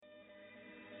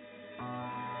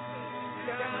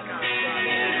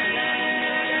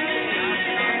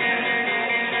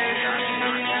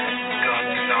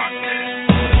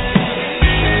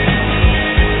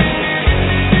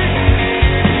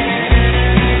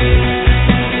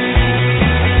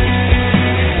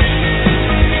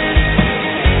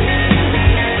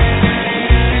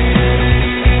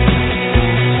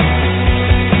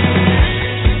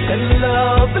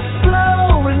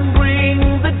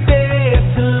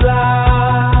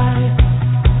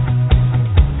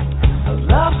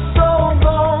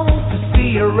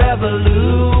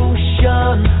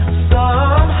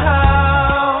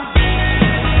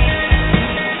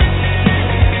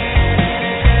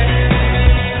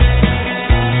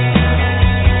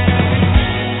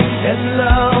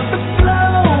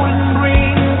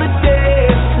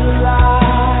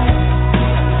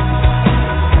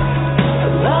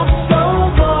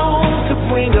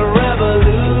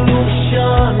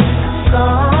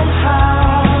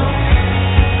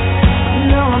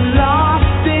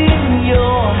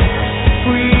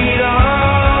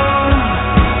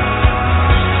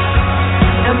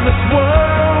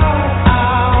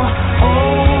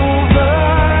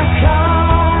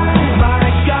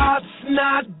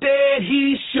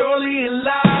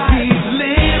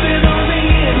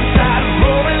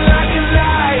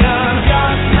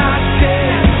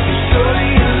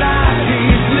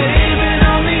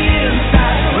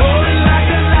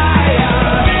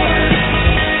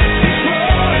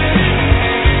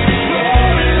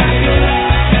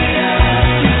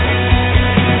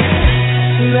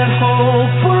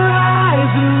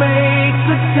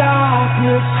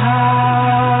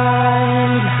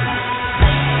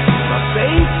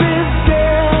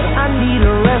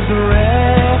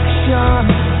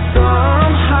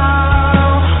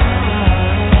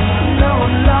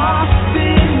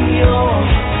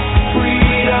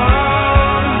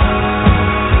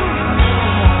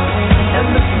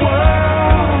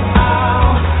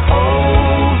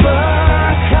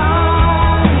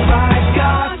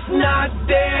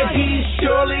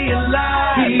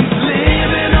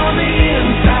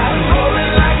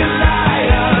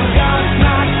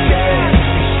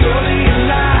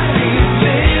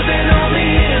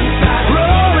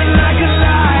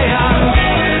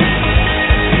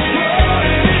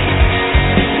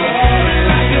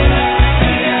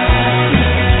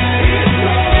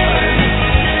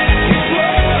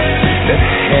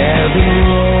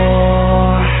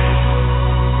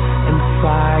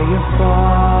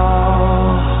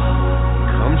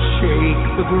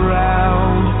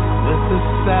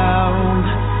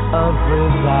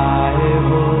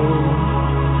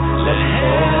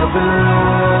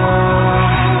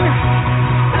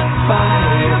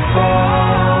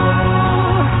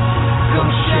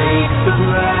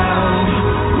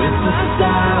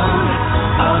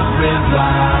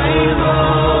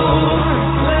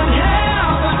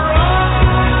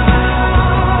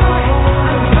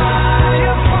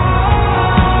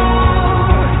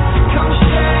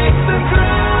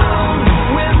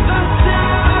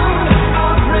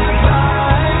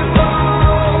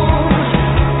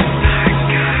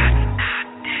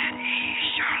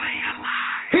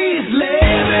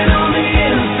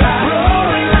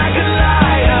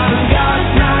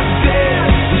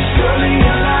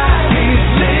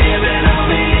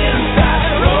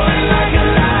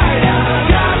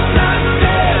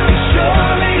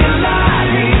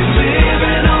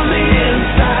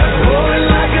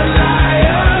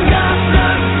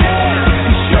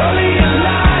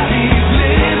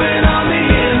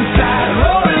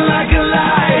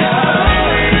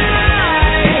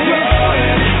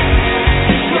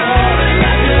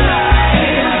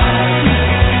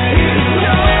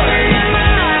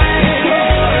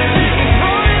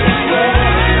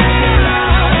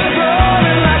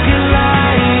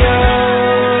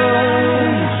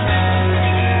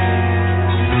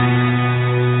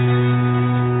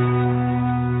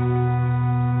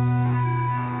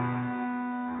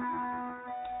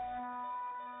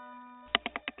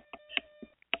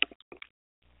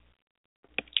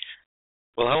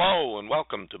Well, hello and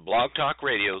welcome to Blog Talk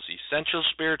Radio's Essential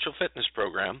Spiritual Fitness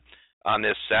Program on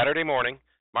this Saturday morning,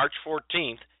 March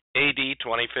 14th, AD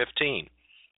 2015.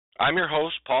 I'm your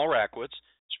host, Paul Rakowicz,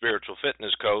 spiritual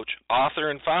fitness coach, author,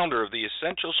 and founder of the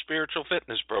Essential Spiritual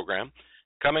Fitness Program,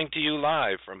 coming to you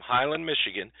live from Highland,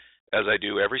 Michigan, as I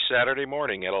do every Saturday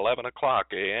morning at 11 o'clock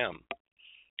a.m.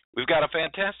 We've got a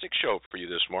fantastic show for you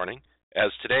this morning, as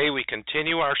today we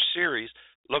continue our series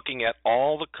looking at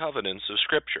all the covenants of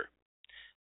Scripture.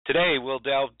 Today, we'll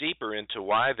delve deeper into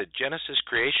why the Genesis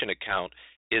creation account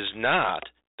is not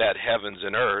that heavens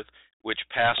and earth which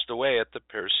passed away at the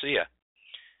Parousia.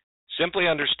 Simply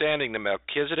understanding the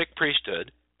Melchizedek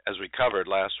priesthood, as we covered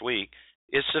last week,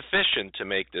 is sufficient to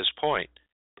make this point,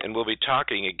 and we'll be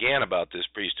talking again about this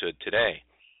priesthood today.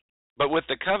 But with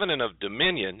the covenant of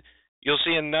dominion, you'll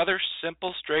see another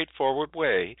simple, straightforward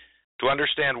way to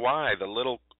understand why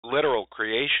the literal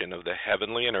creation of the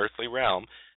heavenly and earthly realm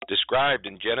described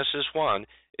in Genesis 1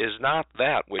 is not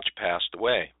that which passed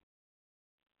away.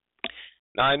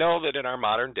 Now, I know that in our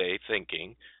modern day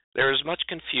thinking, there is much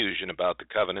confusion about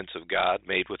the covenants of God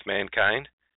made with mankind.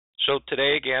 So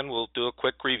today again, we'll do a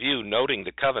quick review noting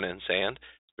the covenants and,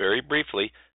 very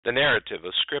briefly, the narrative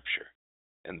of Scripture.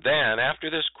 And then, after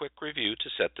this quick review to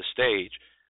set the stage,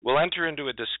 we'll enter into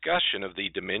a discussion of the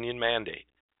dominion mandate,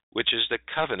 which is the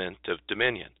covenant of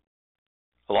dominion.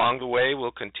 Along the way,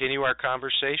 we'll continue our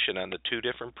conversation on the two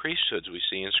different priesthoods we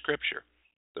see in Scripture.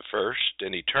 The first,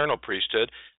 an eternal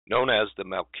priesthood, known as the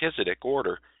Melchizedek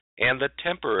order, and the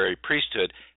temporary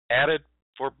priesthood, added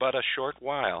for but a short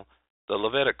while, the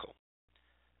Levitical.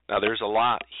 Now, there's a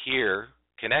lot here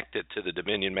connected to the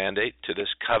dominion mandate, to this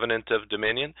covenant of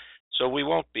dominion, so we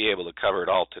won't be able to cover it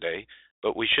all today,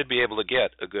 but we should be able to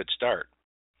get a good start.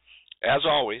 As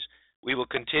always, we will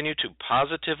continue to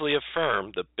positively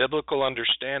affirm the biblical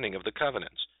understanding of the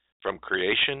covenants, from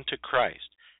creation to Christ,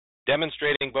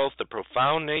 demonstrating both the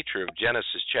profound nature of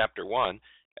Genesis chapter 1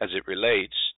 as it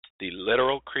relates to the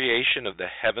literal creation of the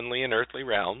heavenly and earthly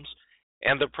realms,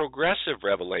 and the progressive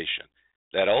revelation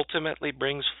that ultimately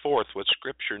brings forth what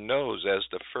Scripture knows as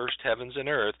the first heavens and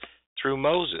earth through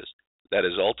Moses, that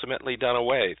is ultimately done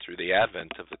away through the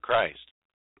advent of the Christ.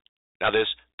 Now, this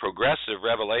progressive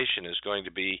revelation is going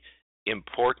to be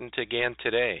important again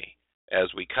today as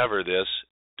we cover this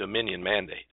dominion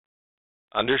mandate.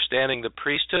 Understanding the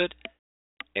priesthood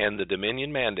and the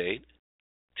dominion mandate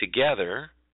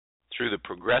together through the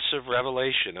progressive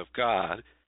revelation of God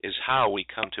is how we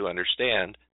come to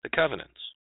understand the covenants.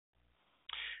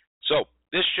 So,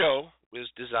 this show is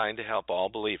designed to help all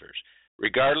believers,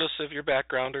 regardless of your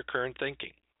background or current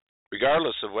thinking,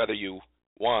 regardless of whether you,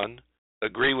 1,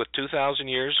 agree with 2,000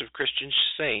 years of Christian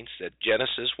saints that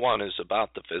Genesis 1 is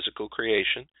about the physical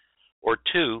creation, or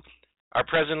 2, are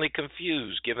presently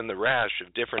confused given the rash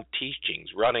of different teachings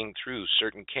running through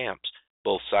certain camps,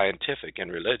 both scientific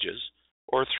and religious,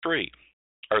 or 3,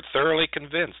 are thoroughly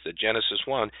convinced that Genesis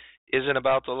 1 isn't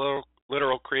about the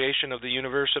literal creation of the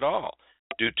universe at all,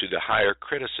 due to the higher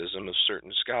criticism of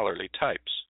certain scholarly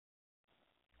types.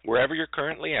 Wherever you're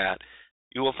currently at,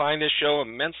 you will find this show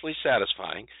immensely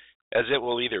satisfying, as it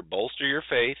will either bolster your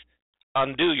faith,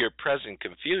 undo your present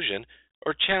confusion,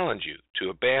 or challenge you to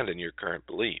abandon your current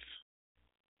belief.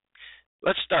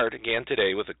 Let's start again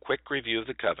today with a quick review of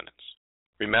the covenants.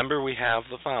 Remember, we have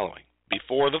the following.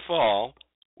 Before the fall,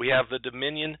 we have the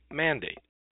dominion mandate,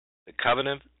 the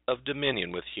covenant of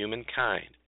dominion with humankind.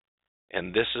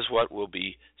 And this is what we'll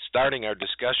be starting our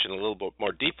discussion a little bit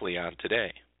more deeply on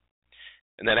today.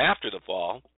 And then after the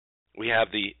fall, we have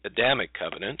the Adamic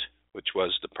covenant, which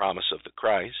was the promise of the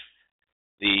Christ,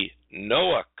 the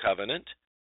Noah covenant,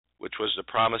 which was the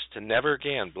promise to never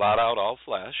again blot out all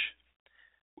flesh.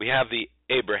 We have the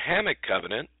Abrahamic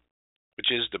covenant, which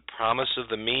is the promise of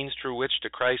the means through which the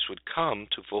Christ would come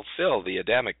to fulfill the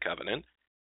Adamic covenant,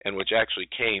 and which actually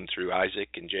came through Isaac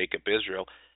and Jacob Israel,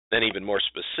 then even more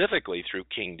specifically through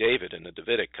King David and the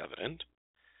Davidic covenant.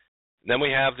 Then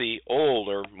we have the Old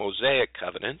or Mosaic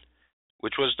covenant,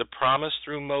 which was the promise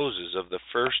through Moses of the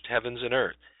first heavens and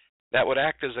earth that would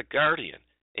act as a guardian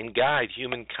and guide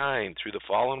humankind through the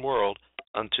fallen world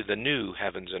unto the new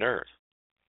heavens and earth.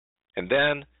 And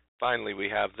then, finally, we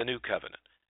have the New Covenant,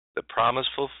 the promise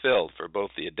fulfilled for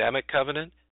both the Adamic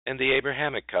covenant and the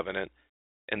Abrahamic covenant,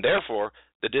 and therefore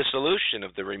the dissolution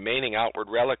of the remaining outward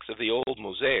relics of the old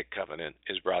Mosaic covenant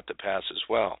is brought to pass as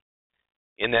well.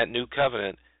 In that new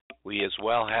covenant, we as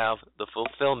well have the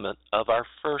fulfillment of our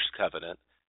first covenant,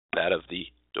 that of the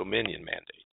dominion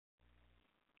mandate.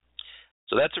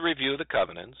 So that's a review of the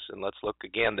covenants, and let's look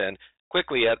again then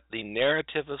quickly at the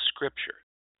narrative of Scripture.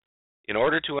 In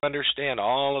order to understand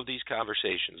all of these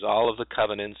conversations, all of the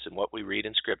covenants and what we read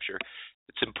in Scripture,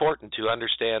 it's important to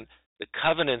understand the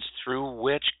covenants through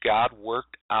which God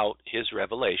worked out His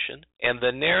revelation and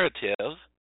the narrative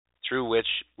through which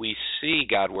we see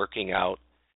God working out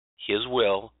His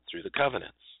will through the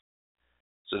covenants.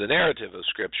 So the narrative of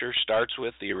Scripture starts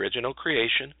with the original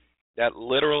creation, that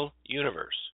literal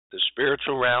universe, the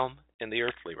spiritual realm and the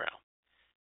earthly realm.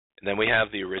 And then we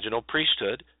have the original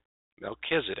priesthood,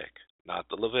 Melchizedek, not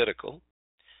the Levitical.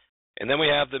 And then we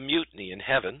have the mutiny in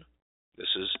heaven. This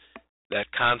is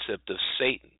that concept of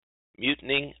Satan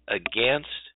mutinying against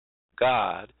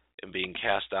God and being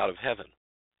cast out of heaven.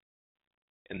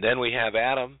 And then we have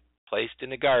Adam placed in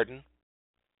the garden,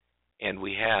 and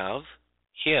we have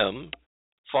him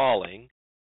falling,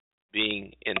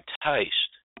 being enticed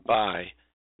by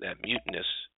that mutinous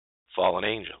fallen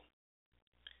angel.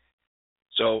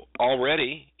 So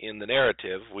already in the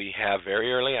narrative, we have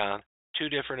very early on two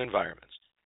different environments.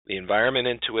 The environment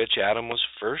into which Adam was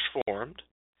first formed,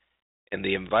 and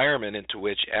the environment into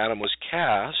which Adam was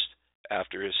cast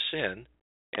after his sin,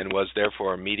 and was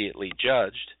therefore immediately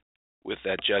judged with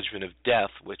that judgment of death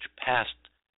which passed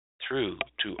through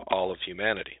to all of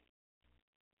humanity.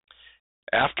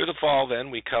 After the fall, then,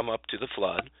 we come up to the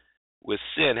flood, with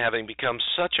sin having become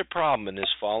such a problem in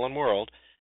this fallen world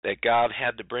that God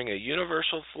had to bring a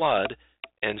universal flood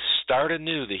and start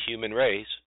anew the human race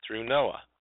through Noah.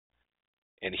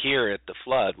 And here at the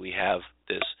flood, we have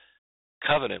this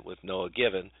covenant with Noah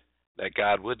given that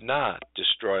God would not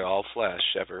destroy all flesh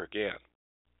ever again.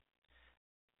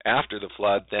 After the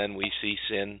flood, then, we see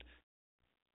sin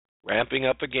ramping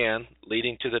up again,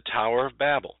 leading to the Tower of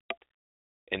Babel.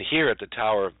 And here at the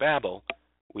Tower of Babel,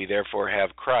 we therefore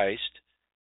have Christ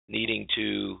needing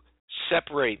to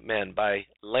separate men by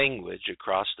language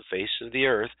across the face of the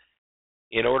earth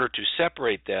in order to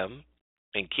separate them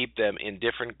and keep them in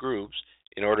different groups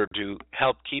in order to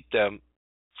help keep them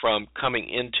from coming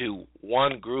into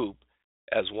one group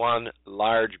as one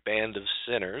large band of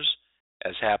sinners,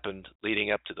 as happened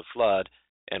leading up to the flood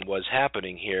and was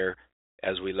happening here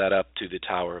as we led up to the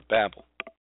Tower of Babel.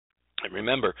 And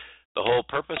remember, the whole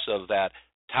purpose of that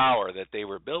tower that they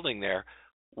were building there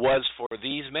was for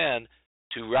these men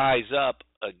to rise up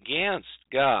against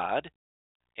God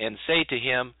and say to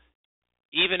him,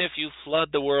 even if you flood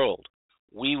the world,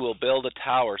 we will build a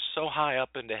tower so high up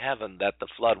into heaven that the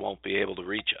flood won't be able to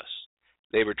reach us.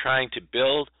 They were trying to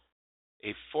build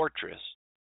a fortress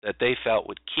that they felt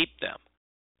would keep them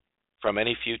from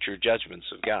any future judgments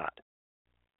of God.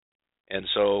 And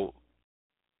so,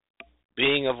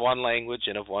 being of one language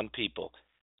and of one people,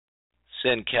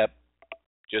 sin kept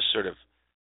just sort of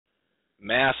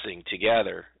massing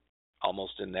together,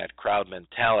 almost in that crowd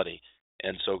mentality.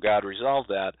 And so God resolved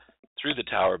that through the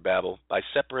Tower of Babel by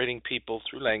separating people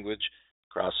through language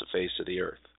across the face of the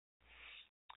earth.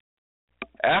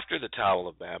 After the Tower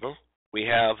of Babel, we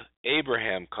have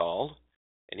Abraham called,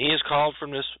 and he is called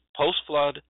from this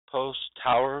post-flood,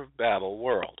 post-Tower of Babel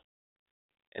world.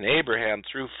 And Abraham,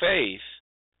 through faith,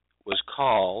 was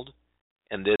called,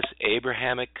 and this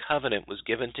Abrahamic covenant was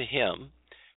given to him.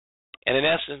 And in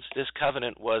essence, this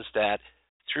covenant was that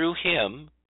through him,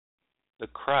 the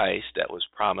Christ that was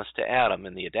promised to Adam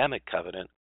in the Adamic covenant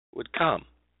would come.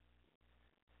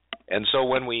 And so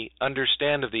when we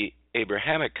understand of the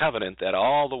Abrahamic covenant that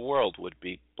all the world would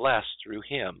be blessed through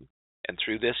him and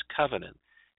through this covenant,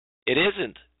 it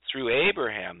isn't through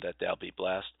Abraham that they'll be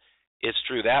blessed, it's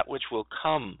through that which will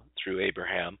come through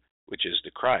Abraham, which is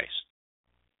the Christ.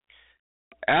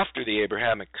 After the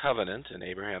Abrahamic covenant and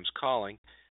Abraham's calling,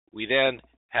 we then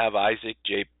have Isaac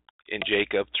and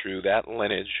Jacob through that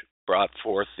lineage brought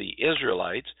forth the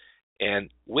Israelites, and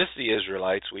with the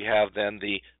Israelites we have then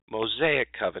the Mosaic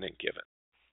covenant given.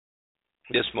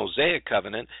 This Mosaic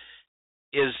covenant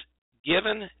is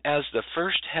given as the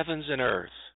first heavens and earth,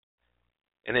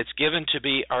 and it's given to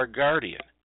be our guardian.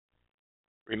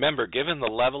 Remember, given the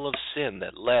level of sin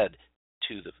that led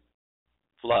to the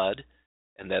flood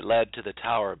and that led to the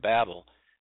Tower of Babel,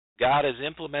 God is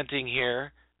implementing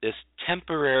here this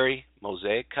temporary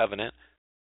Mosaic covenant,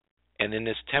 and in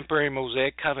this temporary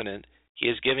Mosaic covenant, he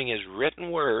is giving his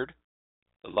written word,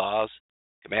 the laws,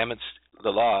 commandments, the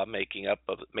law made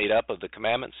up of the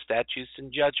commandments, statutes,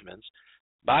 and judgments,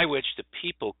 by which the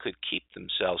people could keep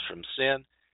themselves from sin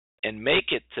and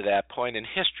make it to that point in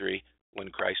history when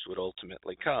Christ would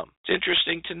ultimately come. It's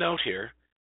interesting to note here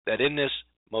that in this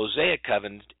Mosaic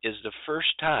covenant is the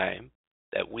first time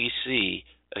that we see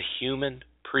a human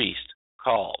priest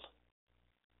called.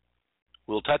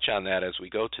 We'll touch on that as we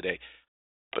go today,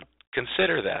 but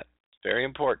consider that. It's very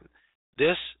important.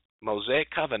 This Mosaic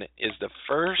covenant is the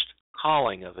first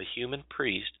calling of a human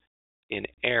priest in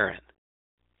Aaron.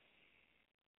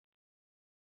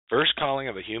 First calling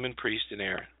of a human priest in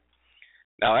Aaron.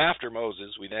 Now, after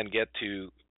Moses, we then get to,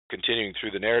 continuing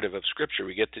through the narrative of Scripture,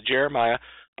 we get to Jeremiah,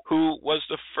 who was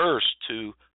the first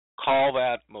to call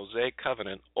that Mosaic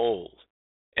covenant old.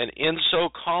 And in so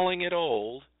calling it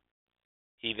old,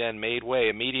 he then made way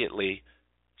immediately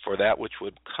for that which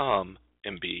would come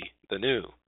and be the new.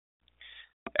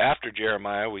 After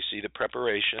Jeremiah, we see the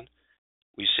preparation.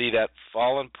 We see that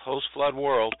fallen post-flood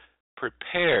world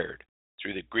prepared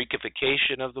through the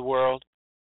Greekification of the world,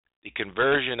 the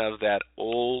conversion of that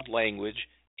old language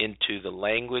into the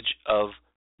language of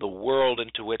the world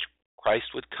into which Christ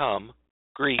would come,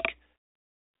 Greek,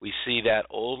 We see that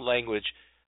old language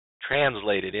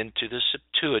translated into the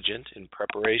Septuagint in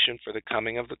preparation for the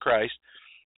coming of the Christ,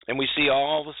 and we see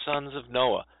all the sons of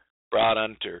Noah brought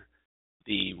under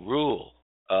the rule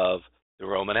of the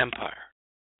Roman Empire.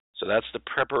 So that's the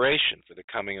preparation for the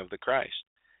coming of the Christ.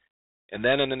 And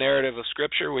then in the narrative of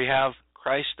Scripture, we have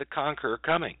Christ the Conqueror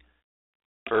coming.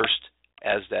 First,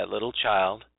 as that little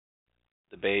child,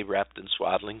 the babe wrapped in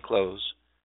swaddling clothes,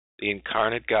 the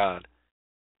incarnate God,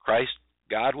 Christ,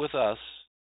 God with us,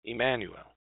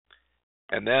 Emmanuel.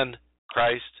 And then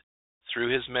Christ,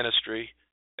 through his ministry,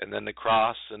 and then the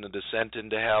cross, and the descent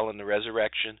into hell, and the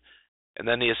resurrection, and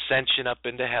then the ascension up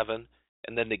into heaven,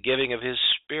 and then the giving of his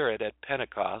Spirit at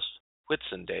Pentecost,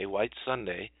 Whitsunday, White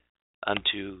Sunday,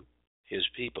 unto his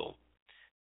people,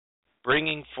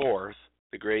 bringing forth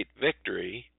the great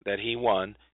victory that he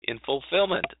won in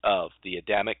fulfillment of the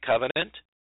Adamic covenant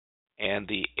and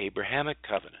the Abrahamic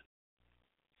covenant.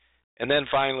 And then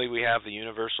finally we have the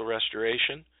universal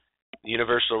restoration. The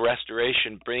universal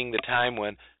restoration being the time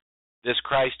when this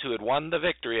Christ who had won the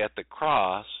victory at the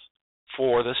cross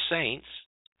for the saints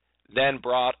then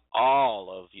brought all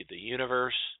of the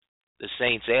universe, the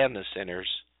saints and the sinners,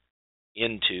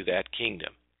 into that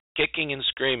kingdom, kicking and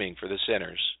screaming for the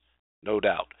sinners, no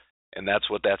doubt. And that's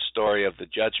what that story of the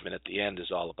judgment at the end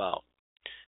is all about.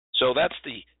 So that's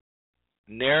the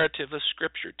narrative of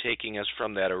Scripture, taking us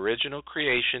from that original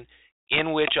creation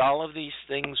in which all of these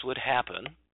things would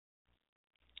happen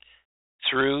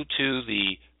through to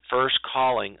the first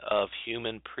calling of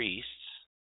human priests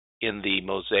in the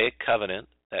Mosaic covenant,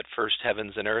 that first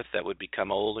heavens and earth that would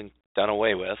become old and done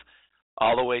away with,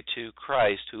 all the way to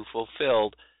Christ, who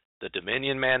fulfilled the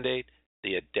dominion mandate,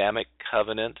 the Adamic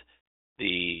covenant,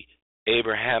 the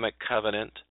Abrahamic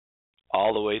covenant,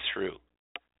 all the way through.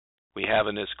 We have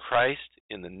in this Christ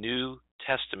in the New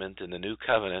Testament, in the New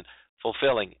Covenant,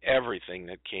 fulfilling everything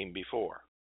that came before.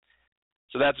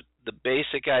 So that's the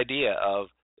basic idea of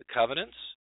the covenants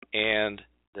and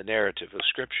the narrative of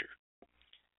Scripture.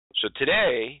 So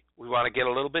today, we want to get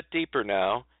a little bit deeper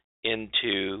now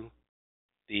into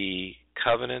the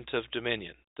covenant of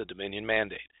dominion, the dominion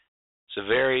mandate.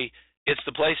 It's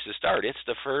the place to start. It's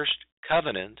the first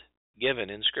covenant given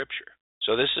in Scripture.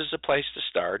 So this is the place to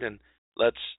start, and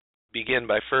let's begin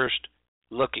by first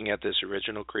looking at this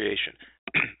original creation.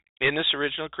 In this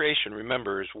original creation,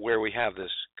 remember, is where we have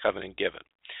this covenant given.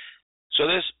 So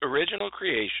this original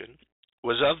creation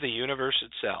was of the universe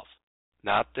itself,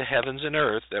 not the heavens and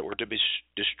earth that were to be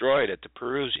destroyed at the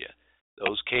Parousia.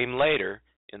 Those came later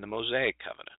in the Mosaic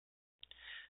covenant.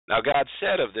 Now God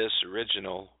said of this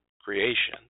original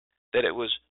creation that it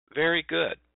was very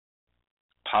good.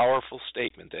 Powerful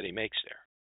statement that he makes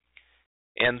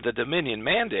there. And the dominion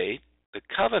mandate, the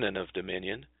covenant of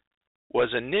dominion,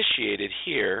 was initiated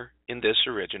here in this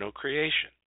original creation.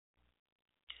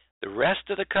 The rest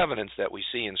of the covenants that we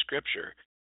see in Scripture,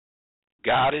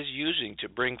 God is using to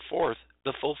bring forth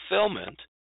the fulfillment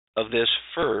of this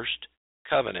first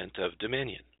covenant of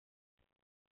dominion.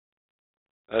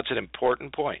 That's an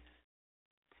important point.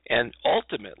 And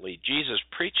ultimately, Jesus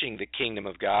preaching the kingdom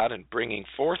of God and bringing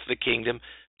forth the kingdom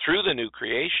through the new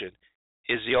creation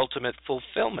is the ultimate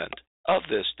fulfillment of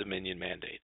this dominion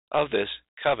mandate, of this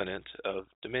covenant of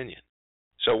dominion.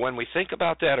 So when we think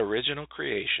about that original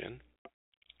creation,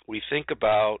 we think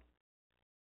about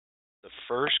the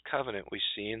first covenant we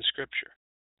see in Scripture.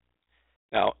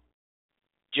 Now,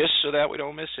 just so that we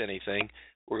don't miss anything,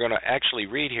 we're going to actually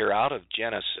read here out of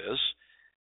Genesis,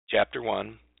 chapter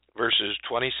 1, verses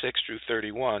 26 through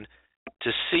 31,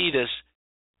 to see this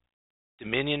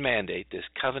dominion mandate, this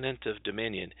covenant of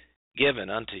dominion, given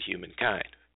unto humankind.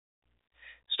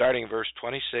 Starting in verse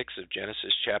 26 of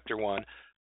Genesis chapter 1,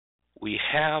 we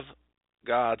have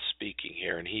God speaking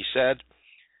here, and he said,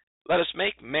 "Let us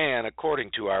make man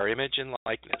according to our image and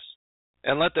likeness,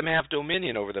 and let them have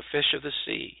dominion over the fish of the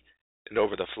sea, and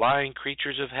over the flying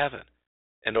creatures of heaven,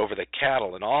 and over the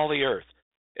cattle and all the earth,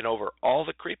 and over all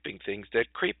the creeping things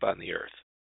that creep on the earth."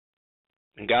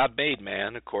 And God made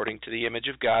man according to the image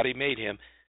of God. He made him,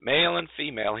 male and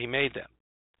female he made them.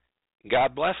 And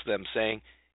God blessed them, saying,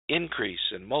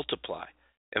 "Increase and multiply,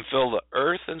 and fill the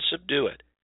earth and subdue it,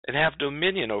 and have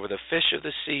dominion over the fish of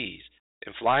the seas,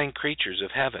 and flying creatures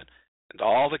of heaven, and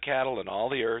all the cattle and all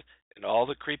the earth, and all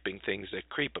the creeping things that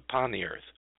creep upon the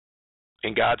earth."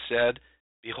 And God said,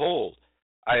 "Behold,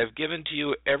 I have given to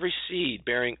you every seed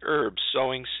bearing herb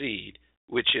sowing seed,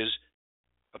 which is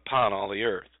upon all the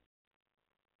earth."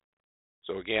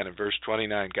 So again, in verse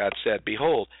 29, God said,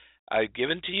 "Behold, I have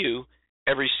given to you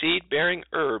every seed bearing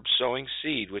herb sowing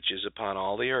seed, which is upon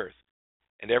all the earth,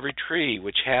 and every tree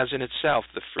which has in itself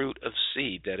the fruit of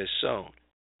seed that is sown.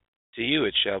 to you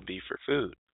it shall be for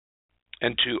food.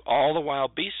 And to all the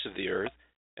wild beasts of the earth,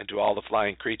 and to all the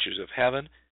flying creatures of heaven,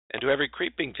 and to every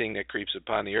creeping thing that creeps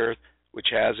upon the earth, which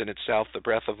has in itself the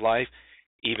breath of life,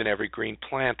 even every green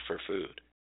plant for food.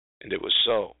 And it was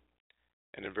so.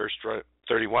 And in verse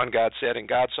 31, God said, And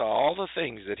God saw all the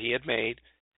things that he had made,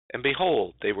 and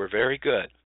behold, they were very good.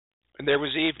 And there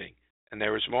was evening, and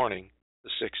there was morning, the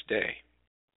sixth day.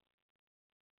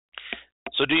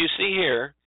 So do you see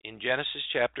here in Genesis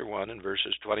chapter 1 and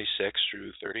verses 26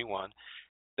 through 31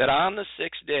 that on the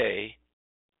sixth day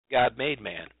God made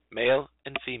man, male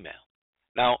and female.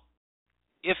 Now,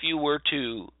 if you were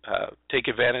to take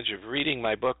advantage of reading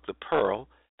my book, The Pearl,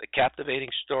 The Captivating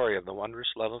Story of the Wondrous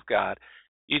Love of God,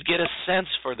 you'd get a sense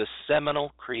for the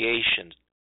seminal creation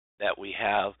that we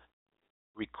have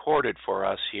recorded for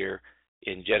us here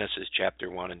in Genesis chapter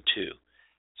 1 and 2.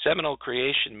 Seminal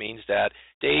creation means that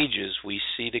stages we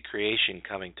see the creation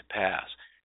coming to pass.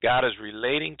 God is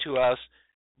relating to us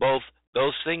both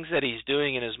those things that he's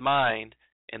doing in his mind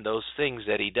and those things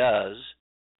that he does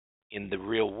in the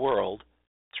real world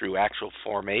through actual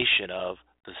formation of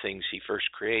the things he first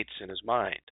creates in his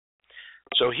mind.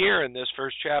 So here in this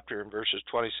first chapter, in verses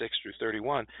 26 through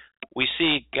 31, we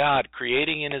see God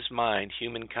creating in his mind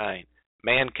humankind,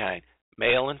 mankind,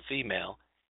 male and female,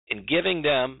 and giving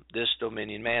them this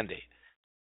dominion mandate.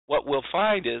 What we'll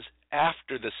find is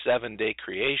after the 7-day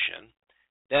creation,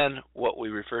 then what we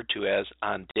refer to as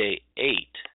on day 8,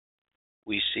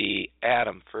 we see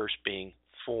Adam first being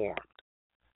formed.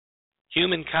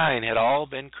 Humankind had all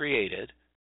been created,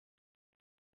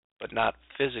 but not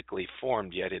physically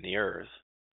formed yet in the earth.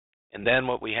 And then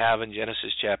what we have in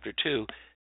Genesis chapter 2,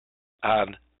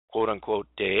 on quote-unquote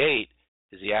day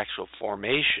 8, is the actual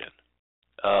formation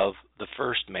of the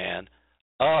first man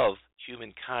of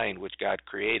humankind which God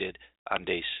created on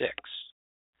day 6.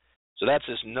 So that's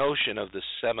this notion of the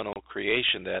seminal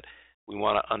creation that we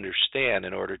want to understand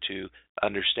in order to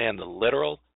understand the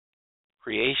literal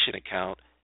creation account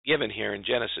given here in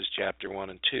Genesis chapter 1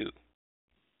 and 2.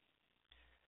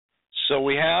 So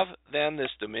we have then this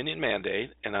dominion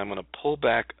mandate, and I'm going to pull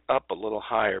back up a little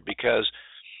higher because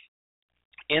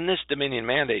in this dominion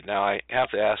mandate now I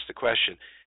have to ask the question,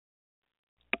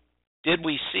 did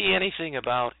we see anything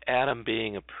about Adam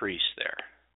being a priest there?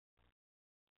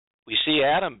 We see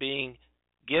Adam being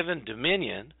given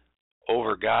dominion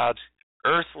over God's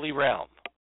earthly realm.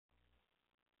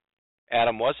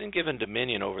 Adam wasn't given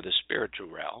dominion over the spiritual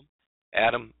realm.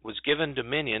 Adam was given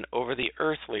dominion over the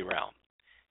earthly realm.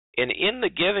 And in the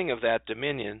giving of that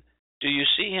dominion, do you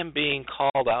see him being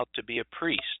called out to be a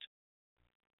priest?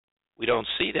 We don't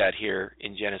see that here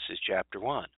in Genesis chapter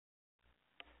 1.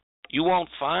 You won't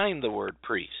find the word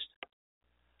priest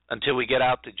until we get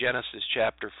out to Genesis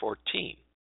chapter 14.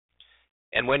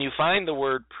 And when you find the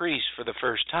word priest for the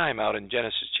first time out in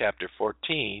Genesis chapter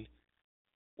 14,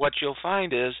 what you'll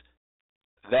find is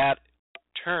that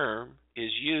term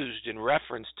is used in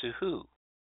reference to who?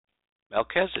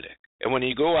 Melchizedek. And when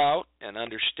you go out and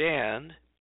understand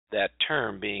that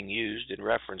term being used in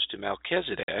reference to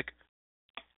Melchizedek,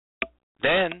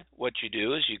 then what you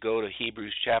do is you go to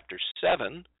Hebrews chapter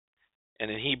 7,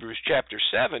 and in Hebrews chapter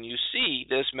 7 you see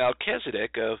this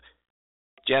Melchizedek of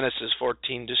Genesis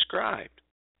 14 described.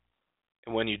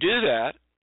 And when you do that,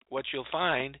 what you'll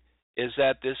find is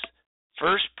that this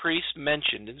first priest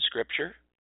mentioned in Scripture,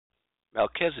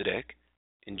 Melchizedek,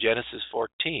 in Genesis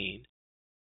 14,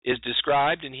 is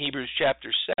described in Hebrews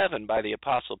chapter 7 by the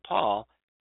Apostle Paul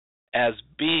as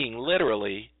being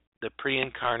literally the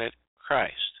pre-incarnate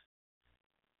Christ,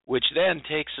 which then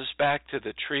takes us back to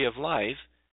the tree of life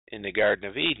in the Garden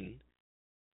of Eden,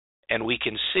 and we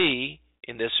can see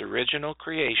in this original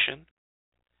creation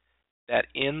that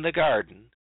in the garden,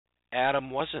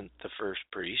 Adam wasn't the first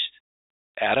priest.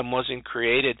 Adam wasn't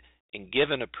created and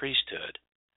given a priesthood,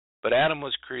 but Adam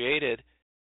was created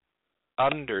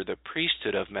under the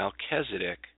priesthood of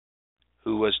Melchizedek,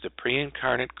 who was the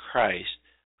pre-incarnate Christ,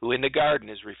 who in the garden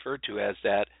is referred to as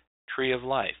that tree of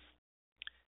life,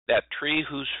 that tree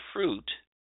whose fruit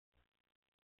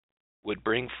would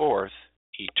bring forth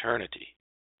eternity.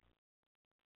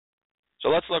 So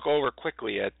let's look over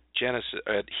quickly at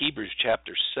Hebrews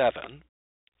chapter 7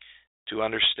 to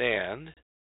understand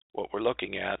what we're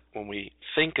looking at when we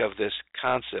think of this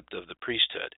concept of the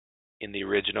priesthood in the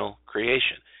original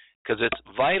creation, because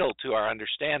it's vital to our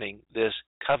understanding this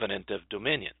covenant of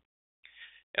dominion.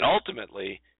 And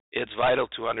ultimately, it's vital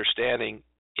to understanding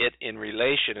it in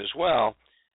relation as well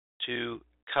to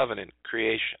covenant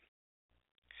creation.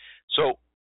 So,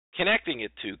 connecting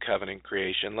it to covenant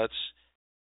creation, let's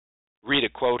read a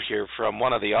quote here from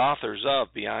one of the authors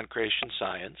of Beyond Creation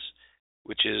Science,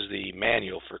 which is the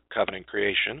manual for covenant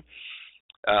creation.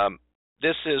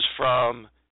 This is from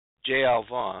J.L.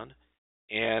 Vaughn,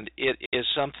 and it is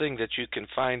something that you can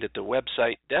find at the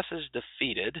website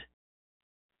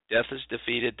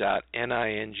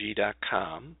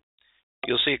deathisdefeated.ning.com.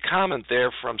 You'll see a comment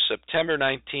there from September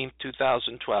 19,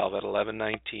 2012 at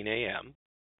 11:19 a.m.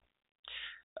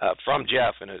 From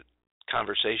Jeff in a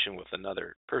conversation with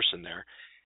another person there.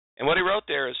 And what he wrote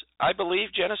there is, I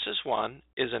believe Genesis 1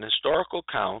 is an historical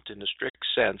account in the strict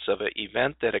sense of an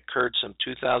event that occurred some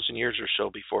 2,000 years or so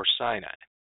before Sinai.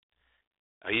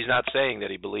 Now, he's not saying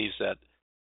that he believes that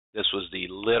this was the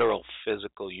literal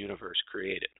physical universe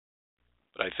created,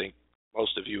 but I think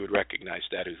most of you would recognize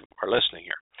that who are listening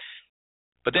here.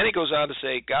 But then he goes on to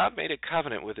say, God made a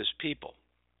covenant with his people,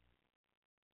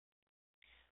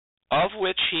 of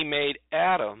which he made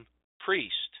Adam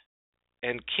priest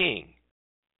and king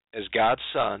as God's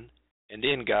son and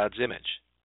in God's image.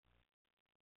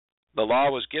 The law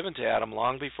was given to Adam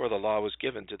long before the law was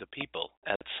given to the people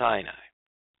at Sinai.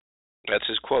 That's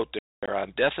his quote there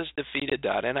on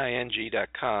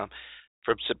deathisdefeated.ning.com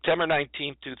from September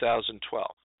 19,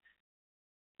 2012.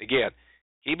 Again,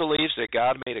 he believes that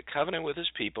God made a covenant with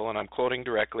his people, and I'm quoting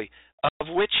directly, of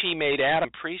which he made Adam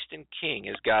priest and king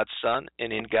as God's son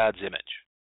and in God's image.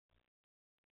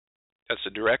 That's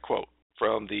a direct quote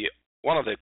from one of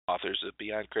the authors of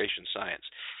Beyond Creation Science.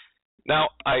 Now,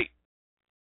 I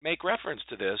make reference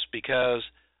to this because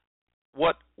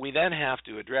what we then have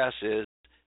to address is,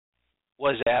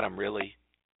 was Adam really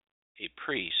a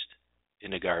priest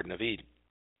in the Garden of Eden?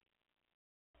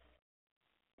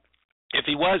 If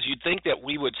he was, you'd think that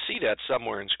we would see that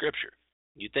somewhere in Scripture.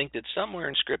 You'd think that somewhere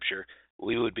in Scripture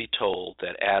we would be told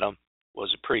that Adam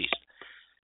was a priest.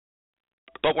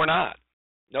 But we're not.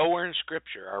 Nowhere in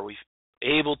Scripture are we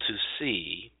able to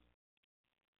see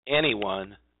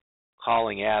anyone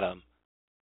calling Adam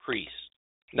priest.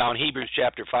 Now in Hebrews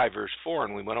chapter 5, verse 4,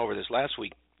 and we went over this last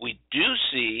week, we do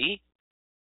see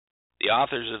the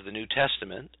authors of the New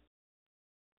Testament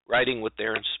writing with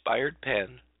their inspired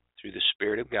pen through the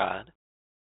Spirit of God,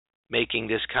 making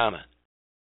this comment.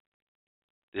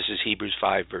 This is Hebrews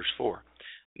 5, verse 4.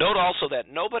 Note also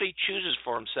that nobody chooses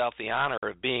for himself the honor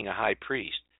of being a high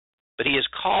priest, but he is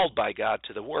called by God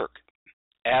to the work,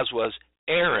 as was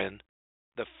Aaron,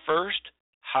 the first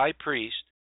high priest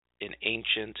in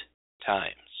ancient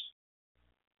times.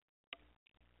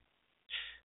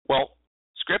 Well,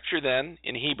 Scripture then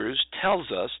in Hebrews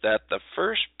tells us that the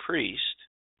first priest,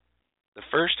 the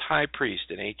first high priest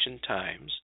in ancient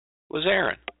times, was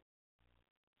Aaron.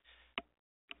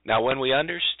 Now, when we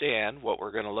understand what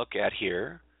we're going to look at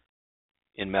here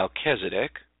in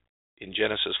Melchizedek, in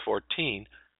Genesis 14,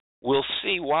 we'll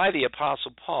see why the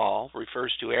Apostle Paul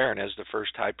refers to Aaron as the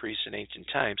first high priest in ancient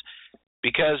times,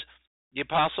 because the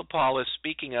Apostle Paul is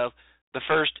speaking of the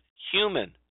first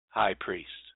human high priest.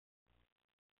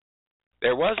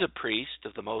 There was a priest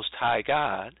of the Most High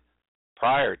God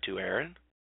prior to Aaron.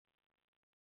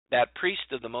 That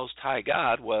priest of the Most High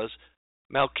God was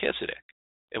Melchizedek,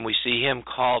 and we see him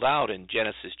called out in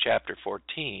Genesis chapter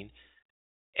 14,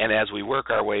 and as we work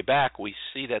our way back, we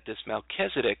see that this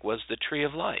Melchizedek was the tree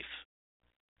of life.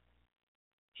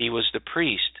 He was the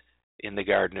priest in the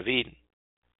Garden of Eden.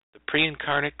 The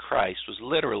pre-incarnate Christ was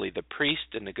literally the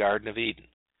priest in the Garden of Eden,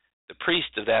 the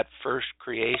priest of that first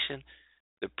creation,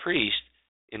 the priest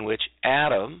in which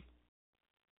Adam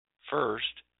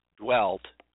first dwelt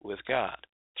with God,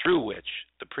 through which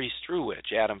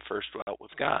Adam first dwelt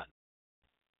with God.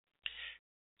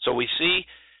 So we see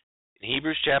in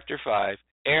Hebrews chapter 5,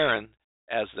 Aaron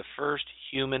as the first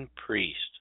human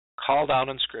priest, called out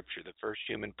in Scripture, the first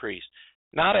human priest.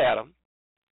 Not Adam.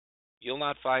 You'll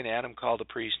not find Adam called a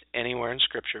priest anywhere in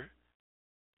Scripture,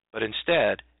 but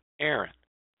instead Aaron.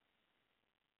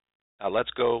 Now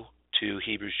let's go to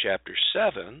Hebrews chapter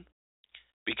 7,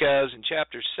 because in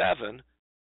chapter 7,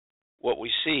 what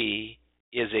we see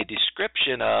is a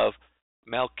description of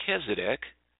Melchizedek,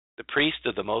 the priest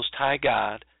of the Most High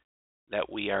God,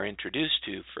 that we are introduced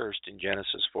to first in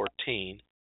Genesis 14.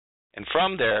 And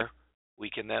from there, we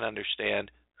can then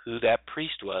understand who that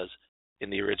priest was in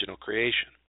the original creation.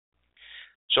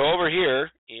 So over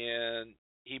here in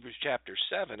Hebrews chapter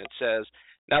 7, it says,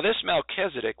 Now this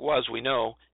Melchizedek was, we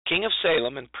know, king of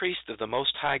Salem and priest of the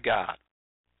Most High God.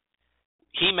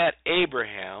 He met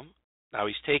Abraham. Now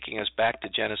he's taking us back to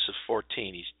Genesis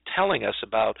 14. He's telling us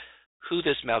about who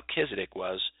this Melchizedek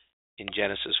was in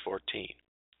Genesis 14.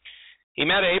 He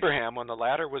met Abraham when the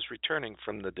latter was returning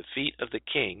from the defeat of the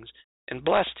kings and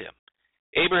blessed him.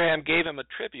 Abraham gave him a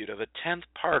tribute of 1/10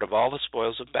 part of all the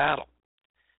spoils of battle.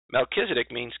 Melchizedek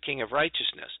means king of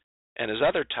righteousness, And his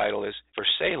other title is For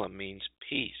Salem means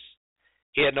peace.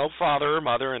 He had no father or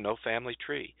mother and no family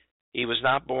tree. He was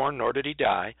not born, nor did he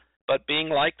die, but being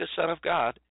like the Son of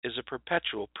God, is a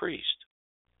perpetual priest.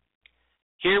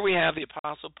 Here we have the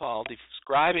Apostle Paul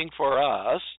describing for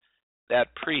us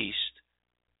that priest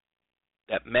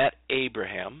that met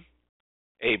Abram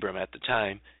at the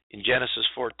time, in Genesis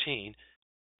 14,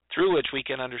 through which we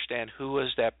can understand who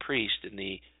was that priest in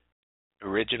the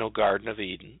original Garden of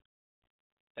Eden,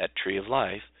 that tree of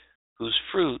life, whose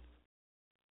fruit,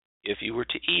 if you were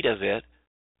to eat of it,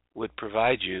 would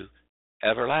provide you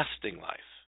everlasting life.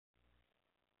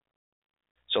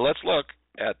 So let's look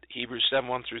at Hebrews 7,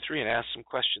 1 through 3 and ask some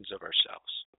questions of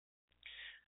ourselves.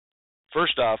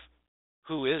 First off,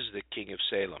 who is the King of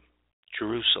Salem?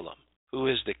 Jerusalem. Who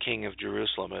is the King of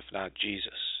Jerusalem if not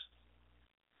Jesus?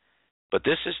 But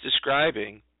this is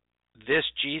describing this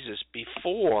Jesus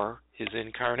before his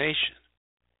incarnation.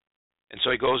 And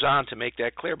so he goes on to make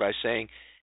that clear by saying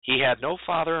he had no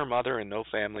father or mother and no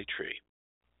family tree.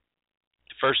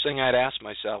 The first thing I'd ask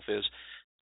myself is,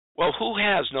 well, who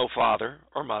has no father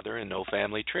or mother and no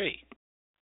family tree?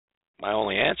 My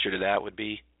only answer to that would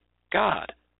be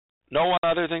God. No one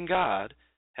other than God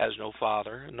has no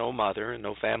father, no mother, and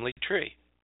no family tree.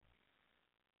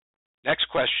 Next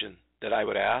question that I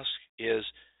would ask is,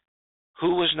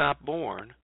 who was not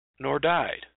born nor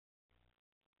died?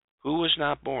 Who was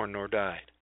not born nor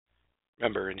died?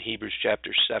 Remember, in Hebrews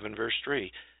chapter 7, verse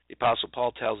 3, the Apostle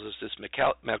Paul tells us this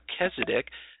Melchizedek,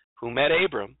 who met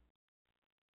Abram,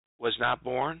 was not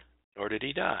born nor did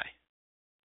he die.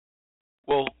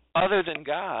 Well, other than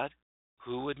God,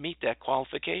 who would meet that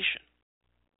qualification?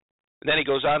 And then he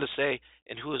goes on to say,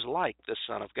 and who is like the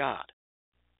Son of God?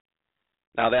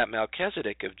 Now that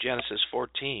Melchizedek of Genesis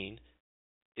 14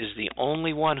 is the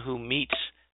only one who meets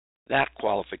that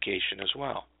qualification as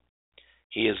well.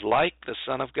 He is like the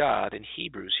Son of God in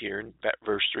Hebrews here in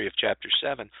verse 3 of chapter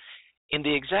 7, in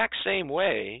the exact same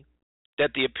way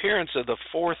that the appearance of the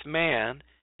fourth man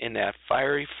in that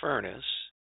fiery furnace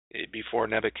before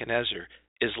Nebuchadnezzar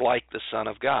is like the Son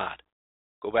of God.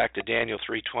 Go back to Daniel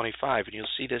 3:25 and you'll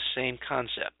see this same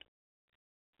concept.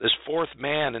 This fourth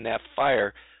man in that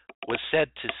fire was said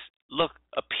to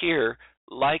appear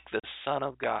like the Son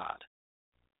of God.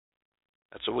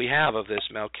 That's what we have of this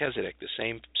Melchizedek, the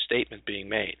same statement being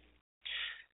made.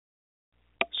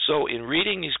 So in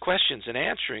reading these questions and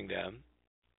answering them,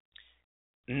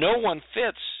 no one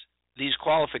fits these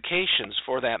qualifications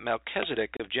for that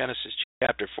Melchizedek of Genesis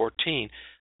chapter 14,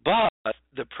 but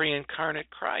the pre-incarnate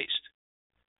Christ.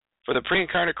 For the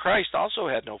pre-incarnate Christ also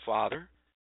had no father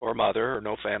or mother or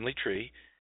no family tree,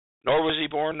 nor was he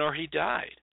born nor he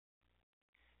died.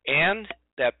 And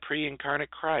that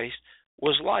pre-incarnate Christ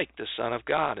was like the Son of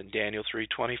God in Daniel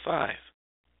 3:25.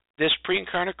 This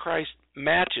pre-incarnate Christ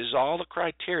matches all the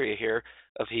criteria here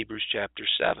of Hebrews chapter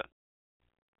 7.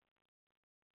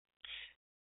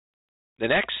 The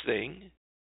next thing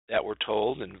that we're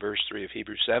told in verse 3 of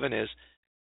Hebrews 7 is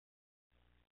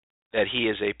that he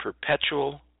is a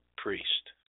perpetual priest.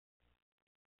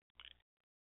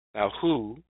 Now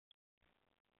who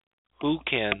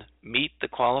can meet the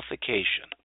qualification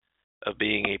of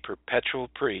being a perpetual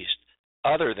priest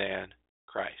other than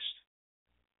Christ?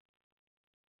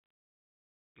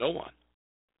 No one.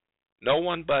 No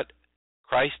one but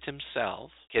Christ himself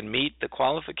can meet the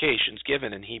qualifications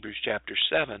given in Hebrews chapter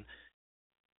 7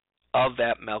 of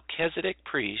that Melchizedek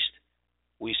priest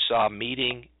we saw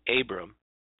meeting Abram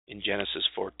in Genesis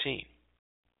 14.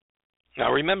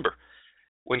 Now remember,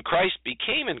 when Christ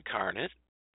became incarnate,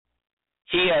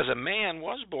 he as a man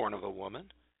was born of a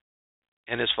woman,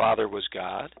 and his father was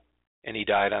God, and he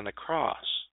died on the cross.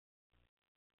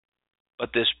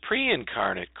 But this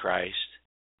pre-incarnate Christ,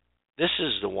 this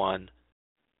is the one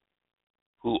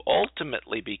who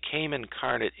ultimately became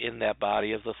incarnate in that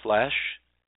body of the flesh.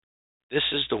 This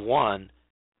is the one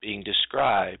being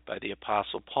described by the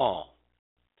Apostle Paul.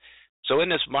 So in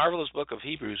this marvelous book of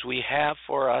Hebrews, we have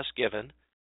for us given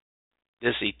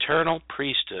this eternal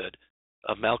priesthood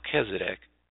of Melchizedek,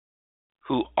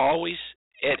 who always,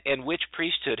 and which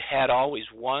priesthood had always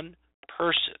one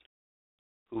person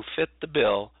who fit the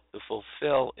bill to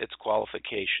fulfill its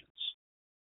qualifications,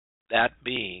 that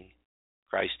being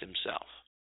Christ himself.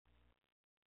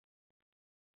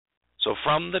 So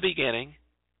from the beginning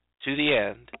to the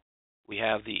end, we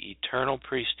have the eternal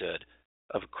priesthood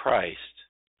of Christ,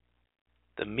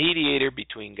 the mediator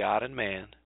between God and man,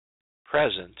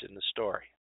 present in the story.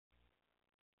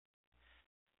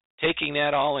 Taking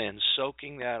that all in,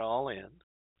 soaking that all in,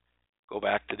 go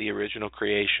back to the original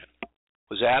creation.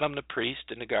 Was Adam the priest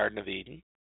in the Garden of Eden?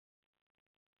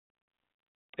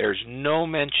 There's no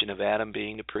mention of Adam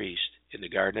being the priest in the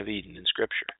Garden of Eden in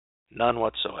Scripture. None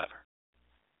whatsoever.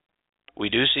 We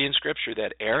do see in Scripture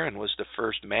that Aaron was the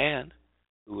first man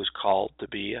who was called to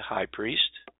be a high priest.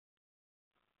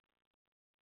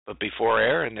 But before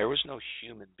Aaron, there was no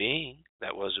human being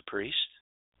that was a priest.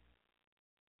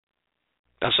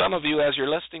 Now, some of you, as you're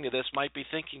listening to this, might be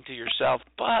thinking to yourself,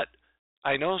 but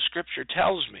I know Scripture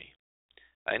tells me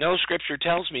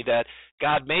that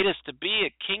God made us to be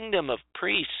a kingdom of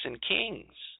priests and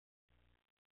kings.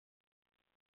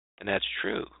 And that's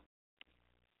true.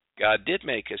 God did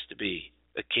make us to be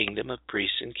a kingdom of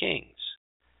priests and kings.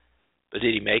 But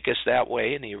did he make us that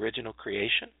way in the original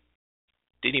creation?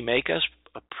 Did he make us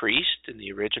a priest in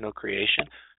the original creation?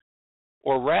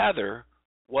 Or rather,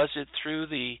 was it through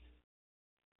the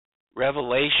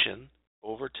revelation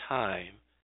over time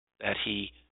that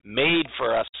he made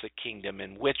for us a kingdom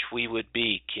in which we would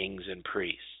be kings and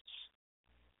priests?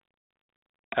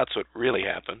 That's what really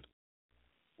happened.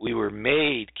 We were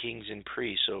made kings and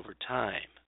priests over time.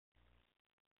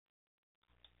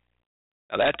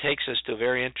 Now that takes us to a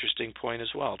very interesting point as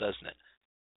well, doesn't it?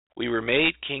 We were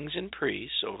made kings and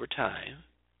priests over time.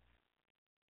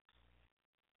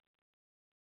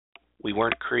 We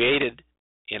weren't created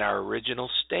in our original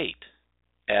state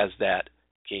as that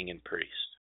king and priest.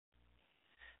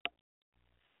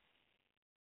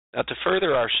 Now, to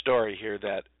further our story here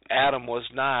that Adam was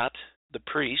not the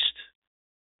priest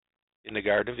in the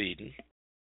Garden of Eden,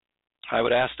 I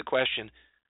would ask the question,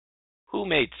 who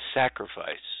made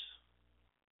sacrifice?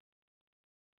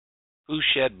 Who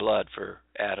shed blood for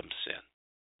Adam's sin?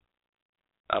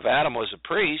 Now, if Adam was a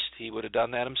priest, he would have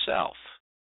done that himself.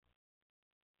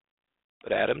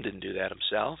 But Adam didn't do that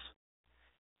himself.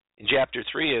 In chapter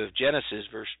 3 of Genesis,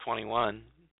 verse 21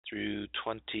 through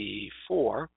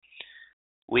 24,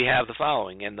 we have the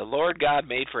following. And the Lord God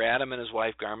made for Adam and his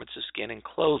wife garments of skin and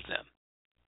clothed them.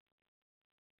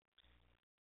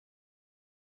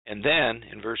 And then,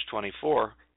 in verse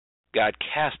 24, God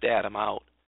cast Adam out,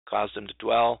 caused him to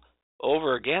dwell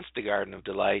over against the Garden of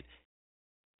Delight,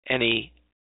 and he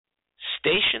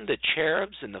stationed the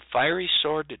cherubs and the fiery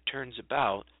sword that turns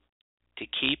about to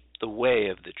keep the way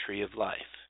of the tree of life.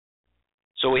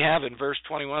 So we have in verse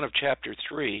 21 of chapter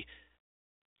 3,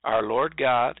 our Lord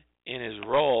God, in his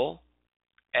role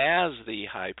as the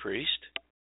high priest,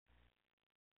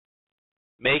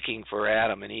 making for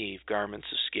Adam and Eve garments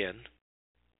of skin,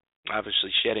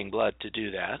 obviously shedding blood to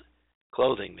do that,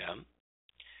 clothing them,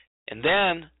 and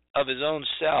then of his own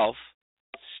self,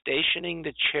 stationing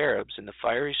the cherubs and the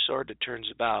fiery sword that turns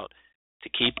about to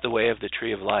keep the way of the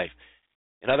tree of life.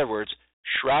 In other words,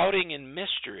 shrouding in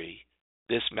mystery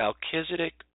this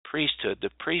Melchizedek priesthood, the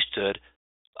priesthood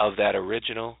of that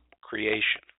original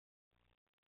creation.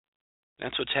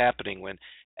 That's what's happening when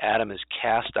Adam is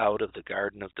cast out of the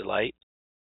Garden of Delight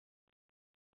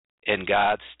and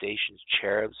God stations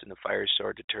cherubs and the fiery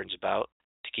sword that turns about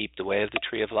to keep the way of the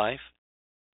tree of life.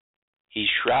 He's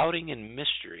shrouding in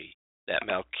mystery that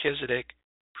Melchizedek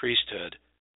priesthood,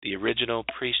 the original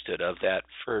priesthood of that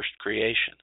first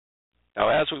creation. Now,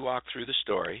 as we walk through the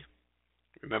story,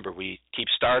 remember we keep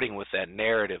starting with that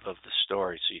narrative of the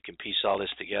story so you can piece all this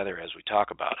together as we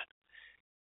talk about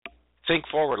it. Think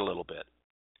forward a little bit.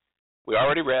 We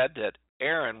already read that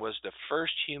Aaron was the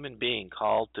first human being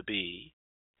called to be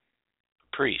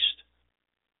a priest.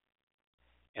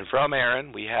 And from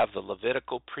Aaron, we have the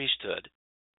Levitical priesthood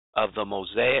of the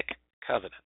Mosaic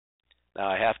covenant. Now,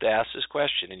 I have to ask this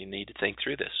question, and you need to think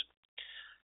through this.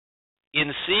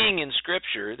 In seeing in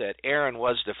Scripture that Aaron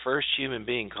was the first human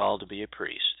being called to be a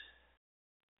priest,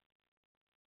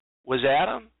 was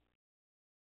Adam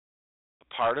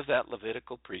a part of that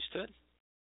Levitical priesthood?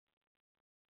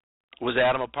 Was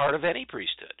Adam a part of any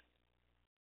priesthood?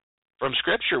 From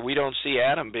Scripture, we don't see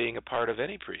Adam being a part of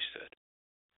any priesthood.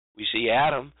 We see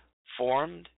Adam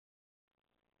formed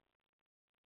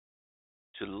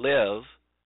to live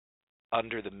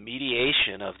under the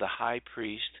mediation of the high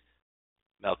priest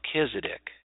Melchizedek,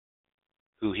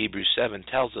 who Hebrews 7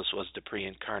 tells us was the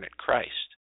pre-incarnate Christ.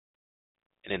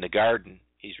 And in the garden,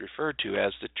 he's referred to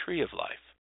as the tree of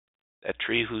life, that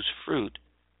tree whose fruit,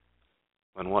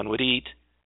 when one would eat,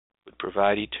 would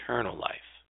provide eternal life.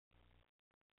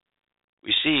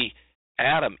 We see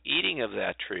Adam eating of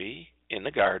that tree in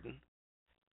the garden,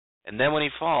 and then when he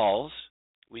falls,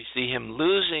 we see him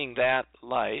losing that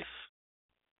life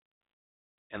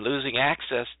and losing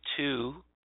access to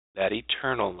that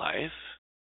eternal life.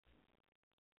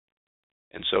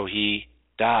 And so he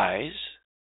dies.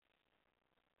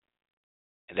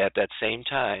 And at that same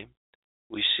time,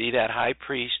 we see that high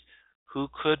priest who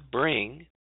could bring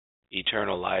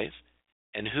eternal life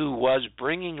and who was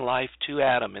bringing life to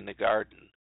Adam in the garden,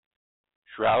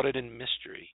 shrouded in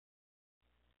mystery,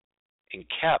 and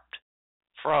kept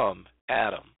from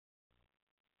Adam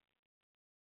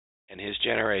and his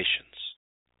generations.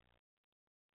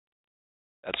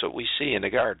 That's what we see in the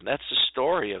garden. That's the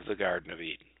story of the Garden of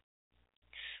Eden.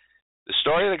 The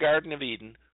story of the Garden of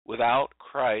Eden without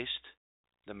Christ,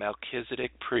 the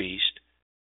Melchizedek priest,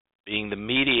 being the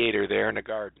mediator there in the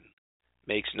garden,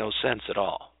 makes no sense at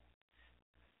all.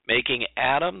 Making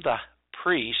Adam the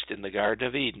priest in the Garden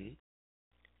of Eden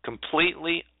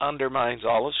completely undermines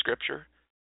all of Scripture,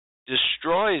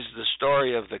 destroys the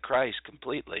story of the Christ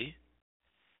completely,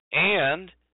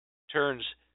 and turns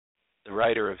the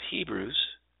writer of Hebrews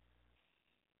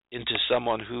into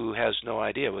someone who has no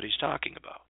idea what he's talking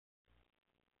about.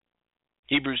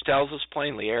 Hebrews tells us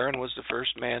plainly Aaron was the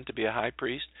first man to be a high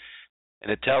priest,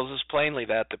 and it tells us plainly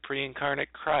that the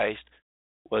pre-incarnate Christ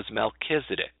was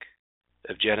Melchizedek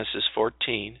of Genesis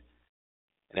 14.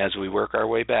 And as we work our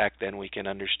way back, then we can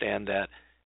understand that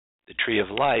the tree of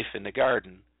life in the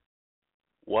garden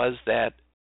was that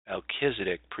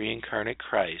Melchizedek pre-incarnate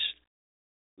Christ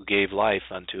who gave life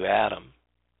unto Adam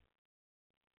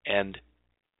and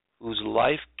whose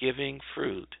life-giving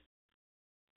fruit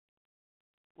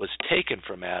was taken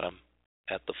from Adam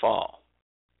at the fall.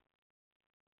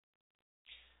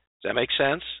 Does that make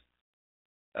sense?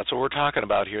 That's what we're talking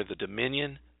about here, the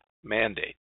dominion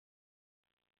mandate.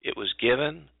 It was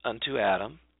given unto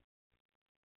Adam,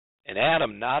 and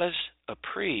Adam not as a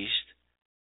priest,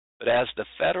 but as the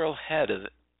federal head of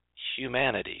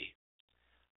humanity,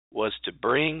 was to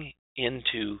bring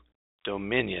into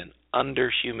dominion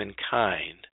under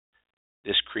humankind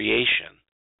this creation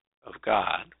of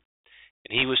God.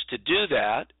 And he was to do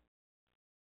that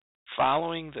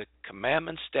following the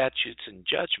commandments, statutes, and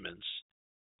judgments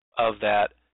of that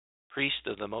priest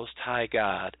of the Most High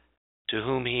God, to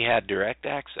whom he had direct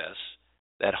access,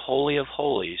 that Holy of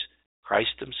Holies,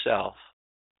 Christ himself,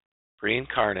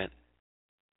 pre-incarnate,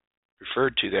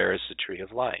 referred to there as the tree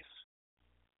of life.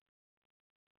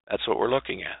 That's what we're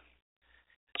looking at.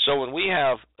 So when we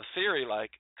have a theory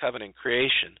like covenant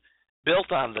creation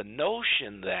built on the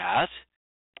notion that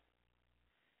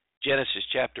Genesis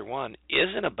chapter 1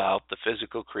 isn't about the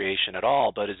physical creation at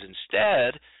all, but is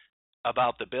instead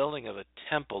about the building of a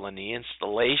temple and the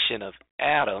installation of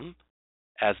Adam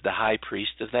as the high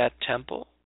priest of that temple,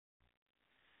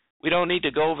 we don't need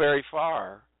to go very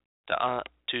far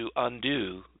to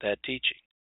undo that teaching.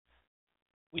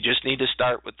 We just need to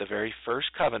start with the very first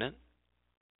covenant,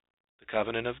 the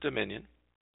covenant of dominion,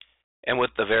 and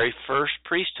with the very first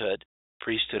priesthood,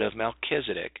 priesthood of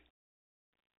Melchizedek.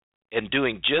 And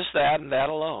doing just that and that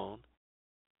alone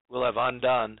will have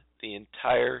undone the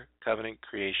entire covenant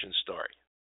creation story.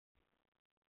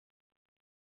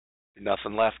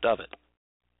 Nothing left of it.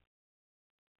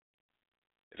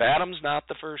 If Adam's not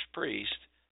the first priest,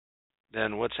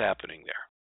 then what's happening there?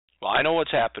 Well, I know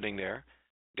what's happening there.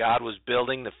 God was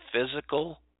building the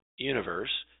physical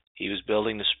universe. He was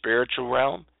building the spiritual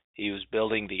realm. He was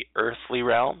building the earthly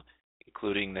realm,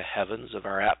 including the heavens of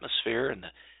our atmosphere and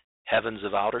the heavens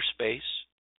of outer space.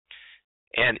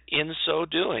 And in so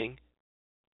doing,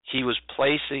 he was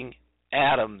placing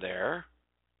Adam there,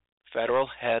 federal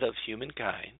head of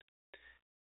humankind,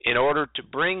 in order to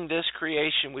bring this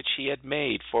creation which he had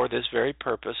made for this very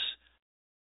purpose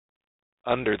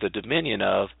under the dominion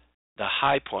of the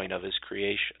high point of his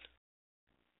creation.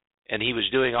 And he was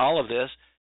doing all of this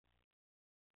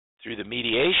through the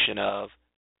mediation of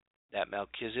that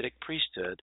Melchizedek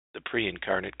priesthood, the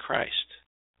pre-incarnate Christ.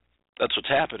 That's what's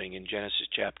happening in Genesis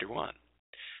chapter 1.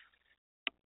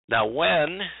 Now,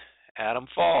 when Adam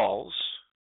falls,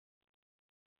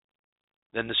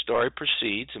 then the story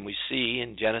proceeds, and we see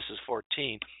in Genesis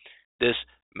 14 this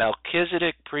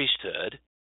Melchizedek priesthood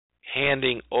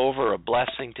handing over a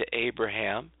blessing to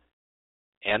Abraham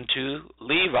and to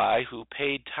Levi, who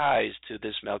paid tithes to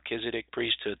this Melchizedek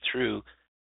priesthood through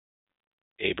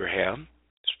Abraham.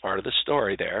 It's part of the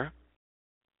story there.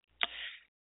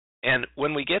 And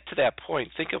when we get to that point,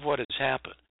 think of what has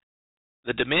happened.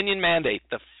 The dominion mandate,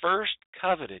 the first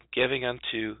covenant giving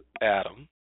unto Adam,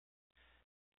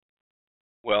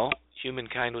 well,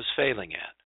 humankind was failing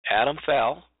at. Adam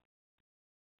fell,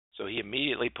 so he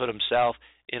immediately put himself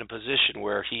in a position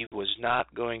where he was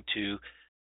not going to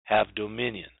have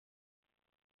dominion.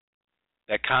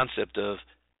 That concept of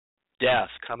death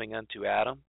coming unto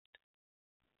Adam,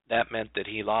 that meant that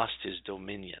he lost his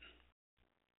dominion.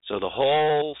 So the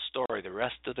whole story, the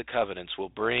rest of the covenants, will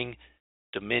bring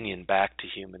dominion back to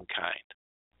humankind.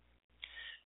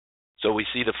 So we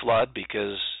see the flood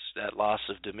because that loss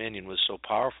of dominion was so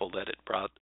powerful that it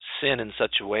brought sin in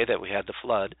such a way that we had the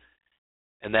flood.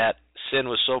 And that sin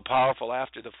was so powerful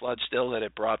after the flood still that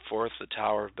it brought forth the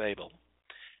Tower of Babel.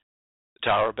 The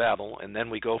Tower of Babel. And then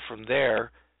we go from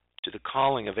there to the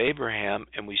calling of Abraham,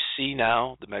 and we see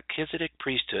now the Melchizedek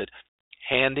priesthood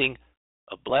handing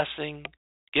a blessing,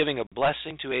 giving a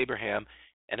blessing to Abraham,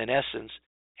 and in essence,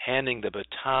 handing the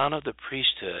baton of the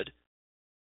priesthood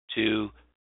to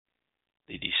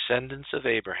the descendants of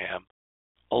Abraham,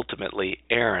 ultimately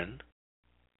Aaron,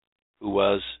 who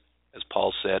was, as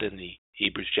Paul said in the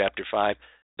Hebrews chapter 5,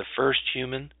 the first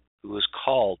human who was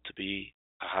called to be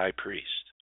a high priest.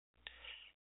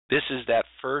 This is that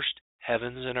first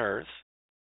heavens and earth,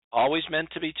 always meant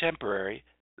to be temporary,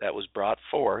 that was brought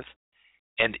forth,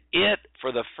 and it,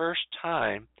 for the first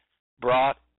time,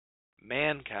 brought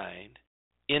mankind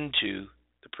into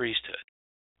the priesthood.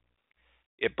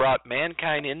 It brought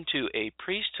mankind into a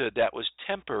priesthood that was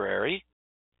temporary,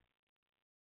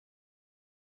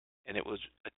 and it was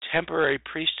a temporary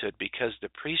priesthood because the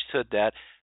priesthood that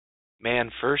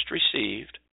man first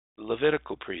received, the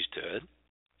Levitical priesthood,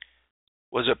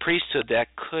 was a priesthood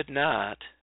that could not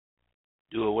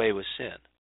do away with sin.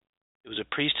 It was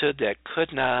a priesthood that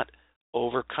could not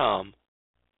overcome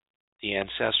the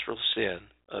ancestral sin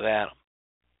of Adam.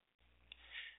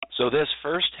 So this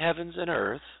first heavens and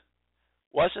earth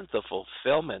wasn't the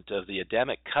fulfillment of the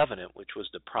Adamic covenant, which was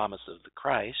the promise of the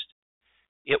Christ.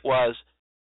 It was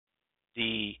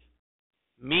the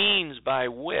means by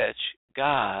which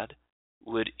God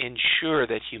would ensure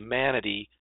that humanity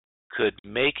could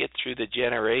make it through the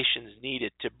generations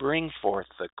needed to bring forth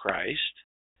the Christ.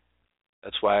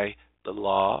 That's why the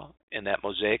law and that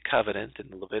Mosaic covenant and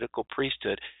the Levitical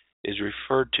priesthood is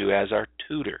referred to as our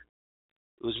tutor.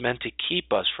 It was meant to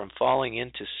keep us from falling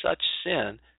into such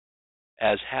sin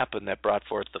as happened that brought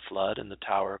forth the flood and the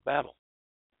Tower of Babel.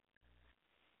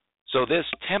 So this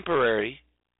temporary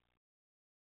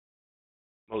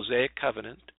Mosaic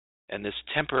covenant and this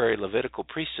temporary Levitical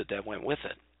priesthood that went with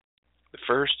it, the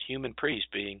first human priest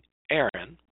being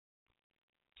Aaron,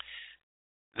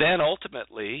 then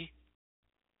ultimately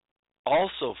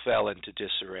also fell into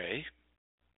disarray.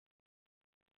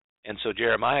 And so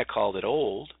Jeremiah called it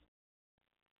old.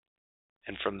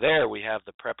 And from there we have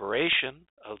the preparation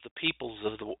of the peoples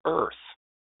of the earth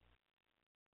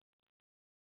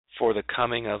for the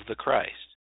coming of the Christ,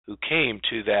 who came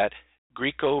to that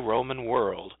Greco-Roman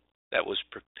world that was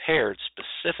prepared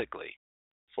specifically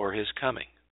for his coming.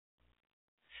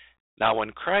 Now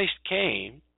when Christ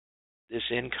came, this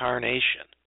incarnation,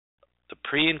 the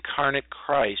pre-incarnate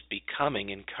Christ becoming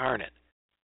incarnate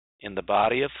in the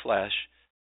body of flesh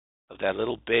of that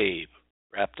little babe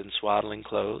wrapped in swaddling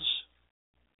clothes,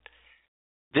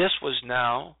 this was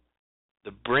now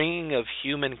the bringing of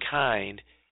humankind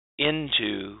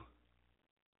into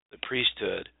the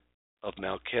priesthood of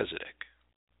Melchizedek.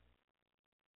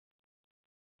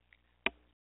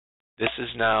 This is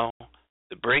now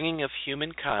the bringing of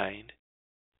humankind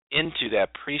into that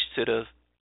priesthood of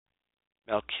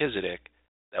Melchizedek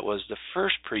that was the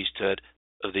first priesthood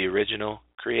of the original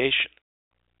creation.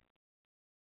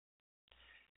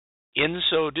 In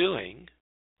so doing,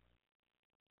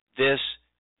 this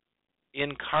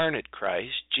incarnate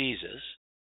Christ, Jesus,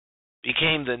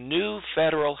 became the new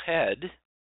federal head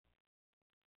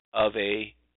of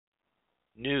a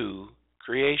new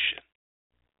creation.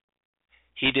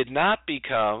 He did not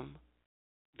become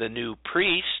the new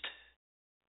priest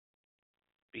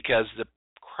because the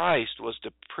Christ was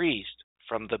the priest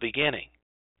from the beginning.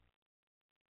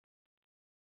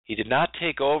 He did not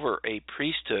take over a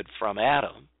priesthood from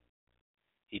Adam.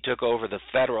 He took over the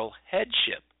federal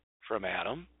headship from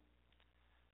Adam.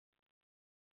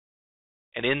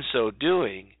 And in so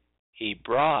doing, he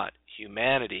brought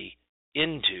humanity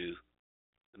into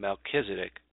the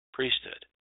Melchizedek priesthood.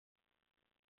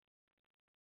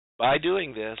 By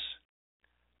doing this,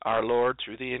 our Lord,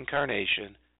 through the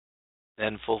incarnation,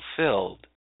 then fulfilled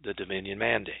the dominion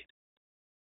mandate.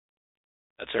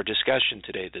 That's our discussion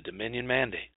today, the dominion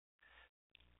mandate.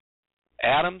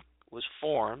 Adam was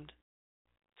formed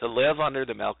to live under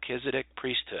the Melchizedek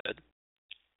priesthood,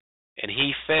 and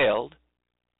he failed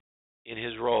in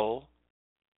his role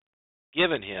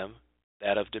given him,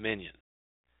 that of dominion.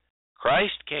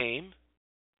 Christ came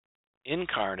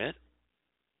incarnate,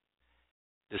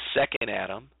 the second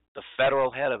Adam, the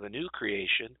federal head of a new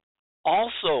creation,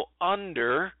 also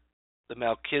under the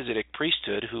Melchizedek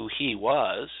priesthood, who he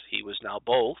was now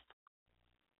both.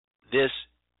 This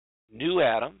new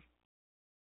Adam,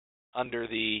 under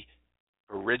the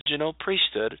original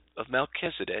priesthood of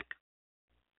Melchizedek,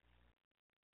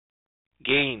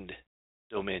 gained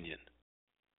dominion,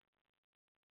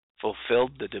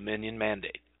 fulfilled the dominion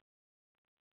mandate.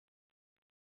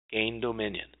 gain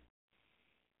dominion.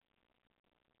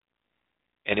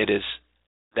 And it is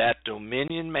that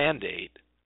dominion mandate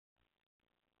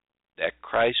that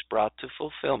Christ brought to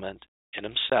fulfillment in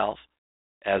himself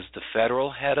as the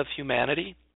federal head of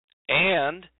humanity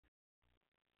and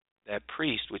that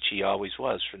priest which he always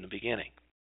was from the beginning.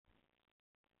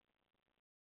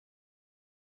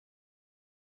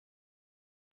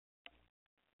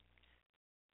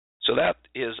 So that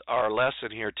is our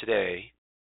lesson here today.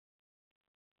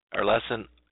 Our lesson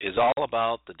is all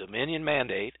about the dominion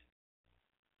mandate,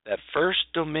 that first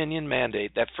dominion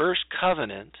mandate, that first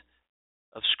covenant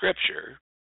of Scripture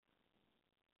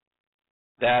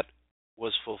that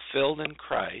was fulfilled in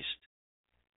Christ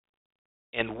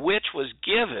and which was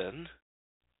given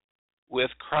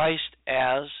with Christ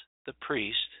as the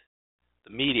priest,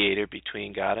 the mediator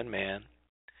between God and man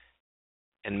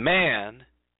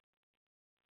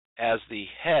as the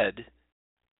head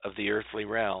of the earthly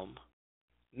realm,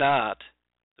 not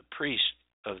the priest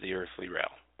of the earthly realm.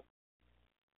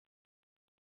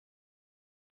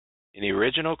 In the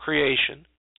original creation,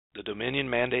 the dominion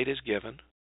mandate is given,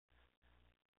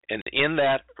 and in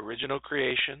that original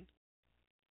creation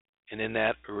and in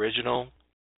that original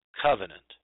covenant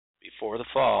before the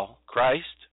fall, Christ,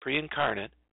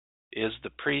 pre-incarnate, is the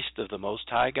priest of the Most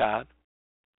High God,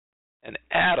 and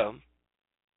Adam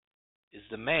is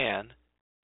the man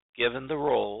given the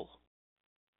role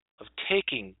of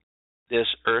taking this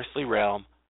earthly realm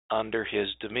under his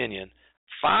dominion,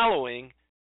 following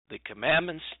the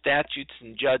commandments, statutes,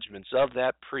 and judgments of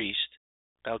that priest,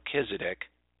 Melchizedek,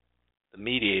 the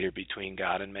mediator between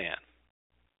God and man.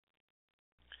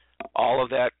 All of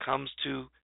that comes to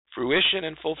fruition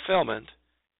and fulfillment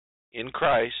in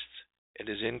Christ and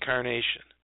his incarnation.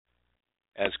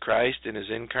 As Christ in his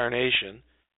incarnation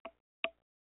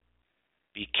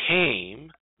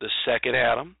became the second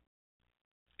Adam,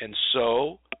 and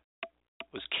so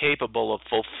was capable of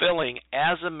fulfilling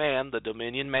as a man the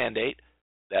dominion mandate,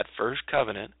 that first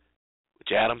covenant, which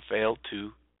Adam failed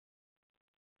to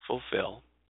fulfill.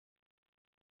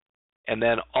 And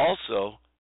then also,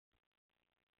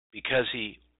 because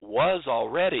he was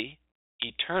already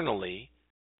eternally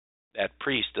that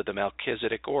priest of the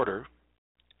Melchizedek order,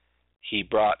 he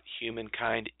brought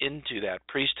humankind into that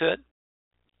priesthood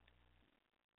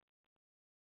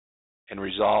and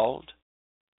resolved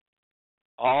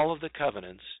all of the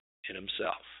covenants in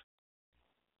himself.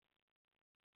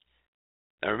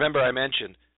 Now remember, I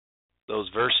mentioned those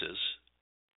verses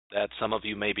that some of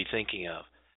you may be thinking of.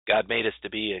 God made us to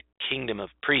be a kingdom of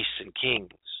priests and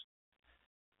kings.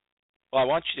 Well, I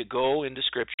want you to go into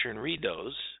Scripture and read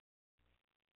those.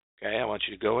 Okay, I want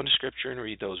you to go into Scripture and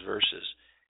read those verses.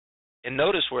 And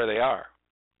notice where they are.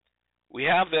 We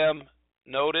have them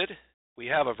noted. We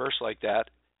have a verse like that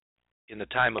in the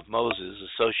time of Moses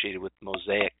associated with the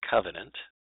Mosaic covenant,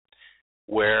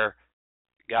 where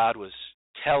God was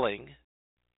telling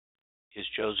his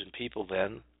chosen people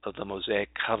then of the Mosaic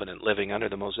covenant, living under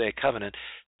the Mosaic covenant,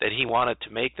 that he wanted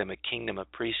to make them a kingdom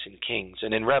of priests and kings.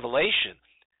 And in Revelation,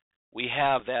 we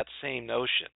have that same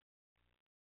notion.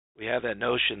 We have that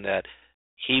notion that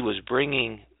he was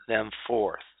bringing them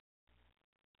forth.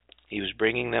 He was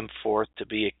bringing them forth to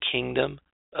be a kingdom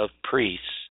of priests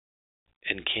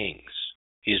and kings.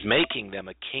 He's making them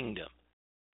a kingdom,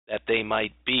 that they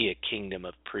might be a kingdom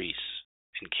of priests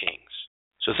and kings.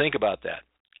 So think about that.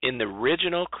 In the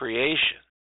original creation,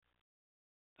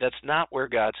 that's not where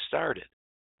God started.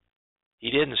 He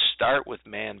didn't start with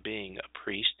man being a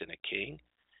priest and a king.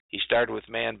 He started with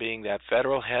man being that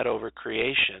federal head over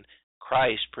creation,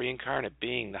 Christ, pre-incarnate,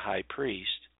 being the high priest.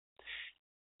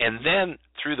 And then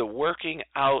through the working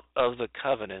out of the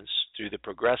covenants, through the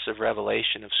progressive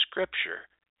revelation of Scripture,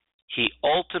 he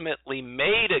ultimately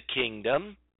made a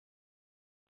kingdom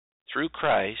through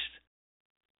Christ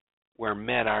where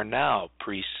men are now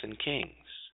priests and kings.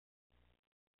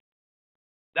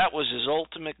 That was his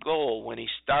ultimate goal when he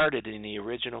started in the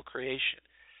original creation.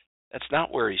 That's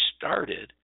not where he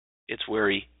started, it's where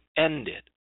he ended.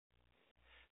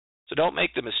 So don't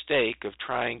make the mistake of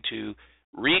trying to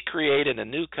recreate in a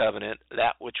new covenant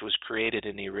that which was created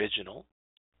in the original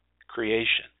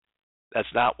creation.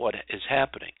 That's not what is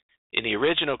happening. In the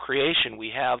original creation,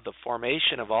 we have the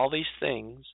formation of all these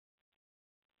things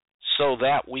so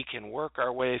that we can work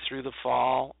our way through the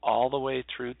fall, all the way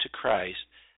through to Christ,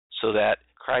 so that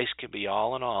Christ can be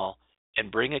all in all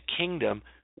and bring a kingdom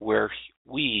where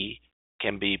we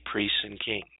can be priests and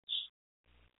kings.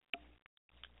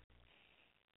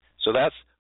 So that's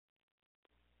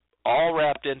all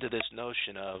wrapped into this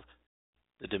notion of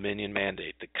the dominion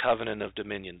mandate, the covenant of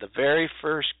dominion, the very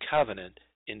first covenant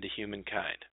into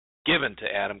humankind, given to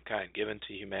Adamkind, given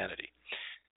to humanity.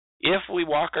 If we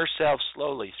walk ourselves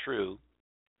slowly through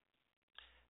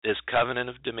this covenant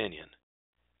of dominion,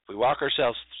 if we walk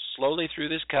ourselves slowly through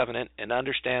this covenant and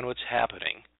understand what's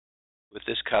happening with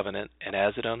this covenant and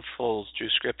as it unfolds through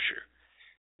Scripture,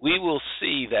 we will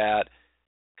see that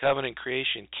covenant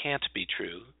creation can't be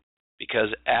true because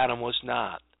Adam was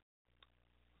not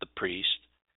the priest.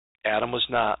 Adam was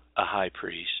not a high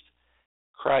priest.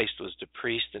 Christ was the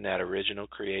priest in that original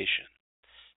creation.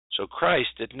 So Christ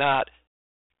did not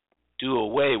do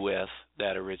away with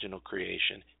that original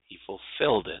creation. He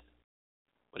fulfilled it.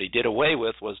 What he did away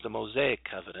with was the Mosaic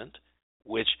covenant,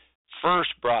 which first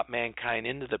brought mankind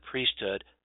into the priesthood,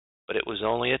 but it was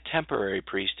only a temporary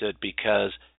priesthood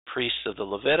because priests of the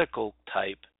Levitical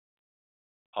type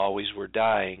always were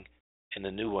dying and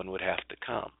the new one would have to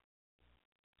come.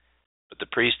 But the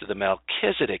priest of the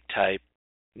Melchizedek type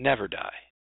never die.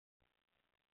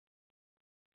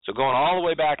 So going all the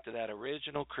way back to that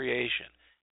original creation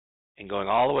and going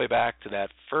all the way back to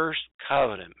that first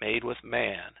covenant made with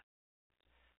man,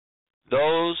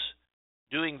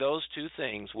 doing those two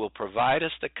things will provide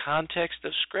us the context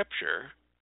of Scripture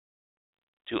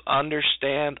to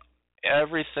understand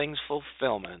everything's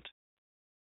fulfillment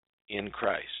in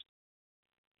Christ.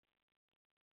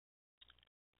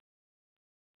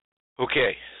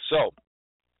 Okay, so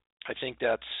I think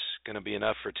that's going to be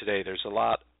enough for today. There's a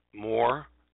lot more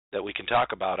that we can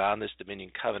talk about on this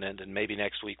Dominion Covenant, and maybe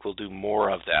next week we'll do more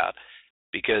of that,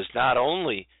 because not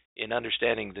only in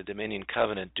understanding the Dominion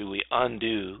Covenant do we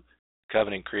undo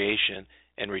covenant creation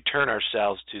and return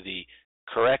ourselves to the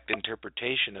correct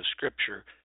interpretation of Scripture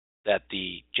that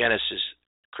the Genesis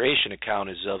creation account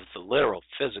is of the literal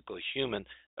physical human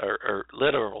or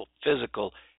literal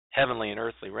physical heavenly and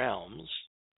earthly realms,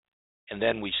 and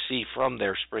then we see from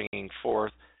there springing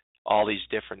forth all these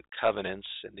different covenants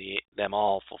and them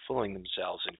all fulfilling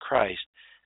themselves in Christ.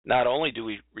 Not only do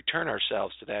we return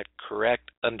ourselves to that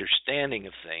correct understanding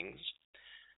of things,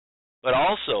 but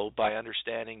also by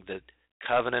understanding the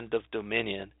covenant of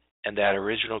dominion and that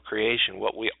original creation,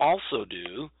 what we also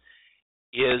do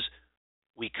is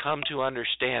we come to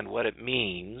understand what it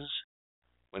means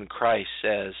when Christ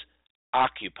says,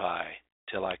 "Occupy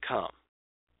till I come."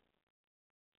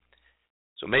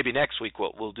 So maybe next week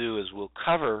what we'll do is we'll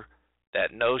cover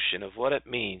that notion of what it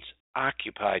means,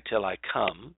 occupy till I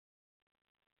come,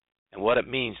 and what it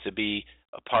means to be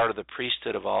a part of the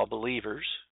priesthood of all believers,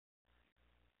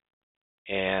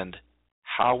 and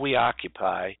how we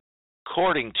occupy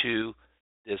according to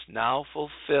this now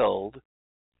fulfilled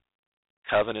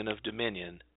covenant of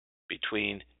dominion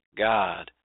between God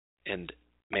and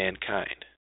mankind.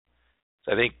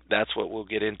 So I think that's what we'll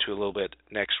get into a little bit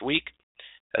next week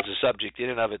as a subject in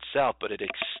and of itself, but it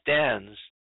extends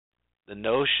the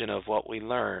notion of what we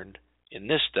learned in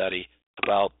this study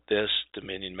about this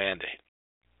dominion mandate.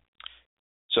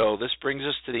 So this brings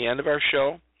us to the end of our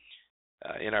show.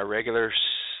 In our regular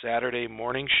Saturday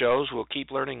morning shows, we'll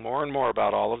keep learning more and more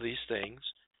about all of these things,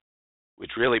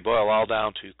 which really boil all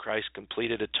down to Christ's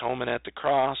completed atonement at the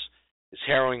cross, his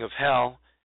harrowing of hell,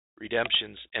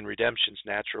 redemption's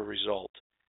natural result,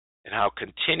 and how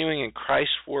continuing in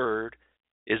Christ's word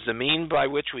is the mean by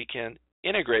which we can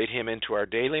integrate him into our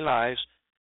daily lives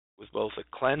with both a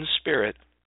cleansed spirit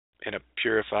and a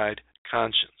purified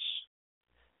conscience.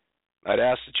 I'd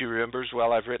ask that you remember as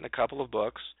well, I've written a couple of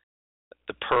books,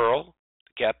 The Pearl,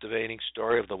 the captivating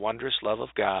story of the wondrous love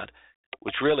of God,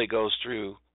 which really goes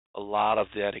through a lot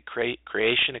of that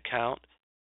creation account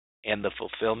and the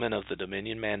fulfillment of the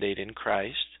dominion mandate in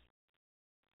Christ.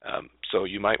 So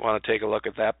you might want to take a look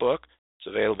at that book. It's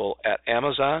available at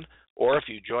Amazon, or if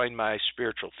you join my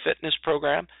spiritual fitness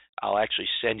program, I'll actually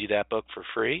send you that book for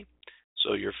free.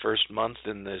 So your first month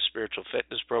in the spiritual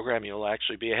fitness program, you'll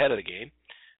actually be ahead of the game.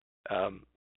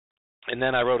 And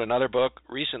then I wrote another book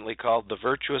recently called The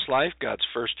Virtuous Life, God's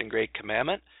First and Great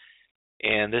Commandment.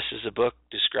 And this is a book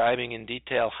describing in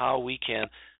detail how we can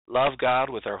love God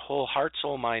with our whole heart,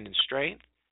 soul, mind, and strength,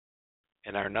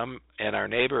 and our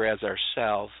neighbor as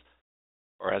ourselves,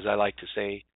 or as I like to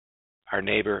say, our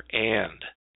neighbor and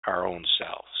our own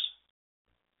selves.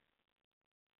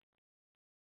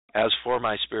 As for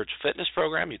my spiritual fitness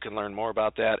program, you can learn more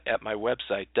about that at my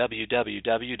website,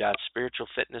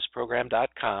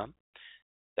 www.spiritualfitnessprogram.com.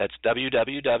 That's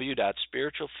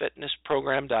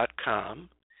www.spiritualfitnessprogram.com.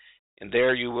 And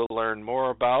there you will learn more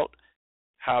about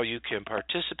how you can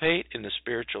participate in the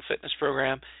spiritual fitness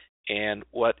program and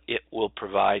what it will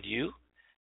provide you.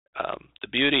 The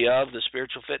beauty of the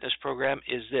spiritual fitness program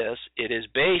is this: it is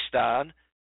based on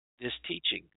this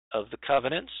teaching of the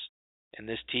covenants and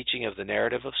this teaching of the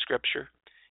narrative of Scripture,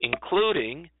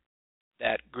 including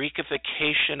that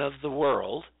Greekification of the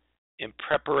world in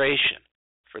preparation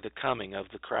for the coming of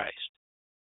the Christ.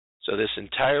 So this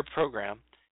entire program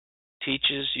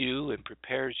teaches you and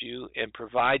prepares you and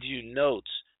provides you notes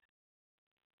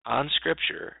on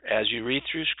Scripture as you read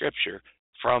through Scripture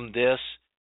from this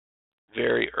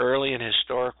very early and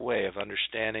historic way of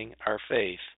understanding our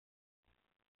faith.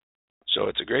 So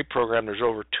it's a great program. There's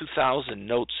over 2,000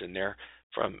 notes in there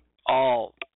from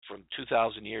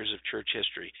 2,000 years of church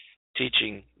history,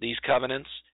 teaching these covenants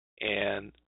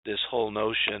and this whole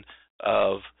notion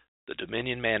of the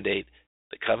dominion mandate,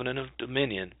 the covenant of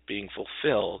dominion being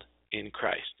fulfilled in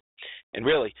Christ. And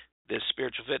really, this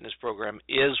spiritual fitness program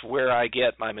is where I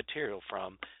get my material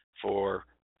from for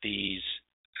these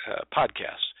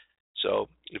podcasts. So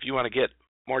if you want to get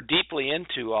more deeply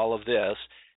into all of this,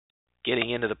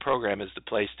 getting into the program is the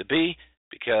place to be,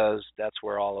 because that's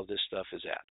where all of this stuff is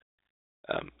at.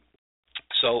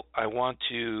 So I want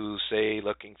to say,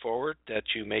 looking forward, that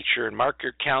you make sure and mark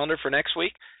your calendar for next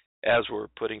week, as we're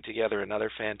putting together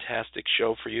another fantastic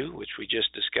show for you, which we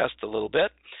just discussed a little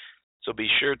bit. So be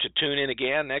sure to tune in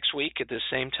again next week at this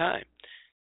same time.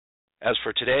 As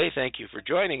for today, thank you for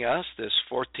joining us this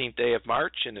 14th day of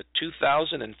March in the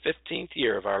 2015th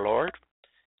year of our Lord.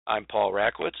 I'm Paul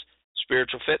Rakowicz,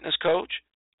 spiritual fitness coach,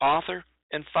 author,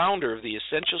 and founder of the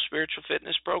Essential Spiritual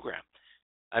Fitness Program.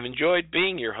 I've enjoyed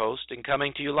being your host and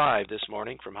coming to you live this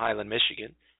morning from Highland,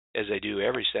 Michigan, as I do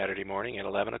every Saturday morning at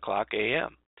 11 o'clock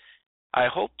a.m. I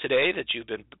hope today that you've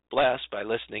been blessed by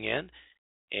listening in,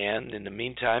 and in the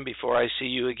meantime, before I see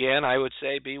you again, I would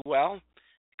say be well,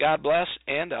 God bless,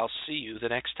 and I'll see you the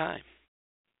next time.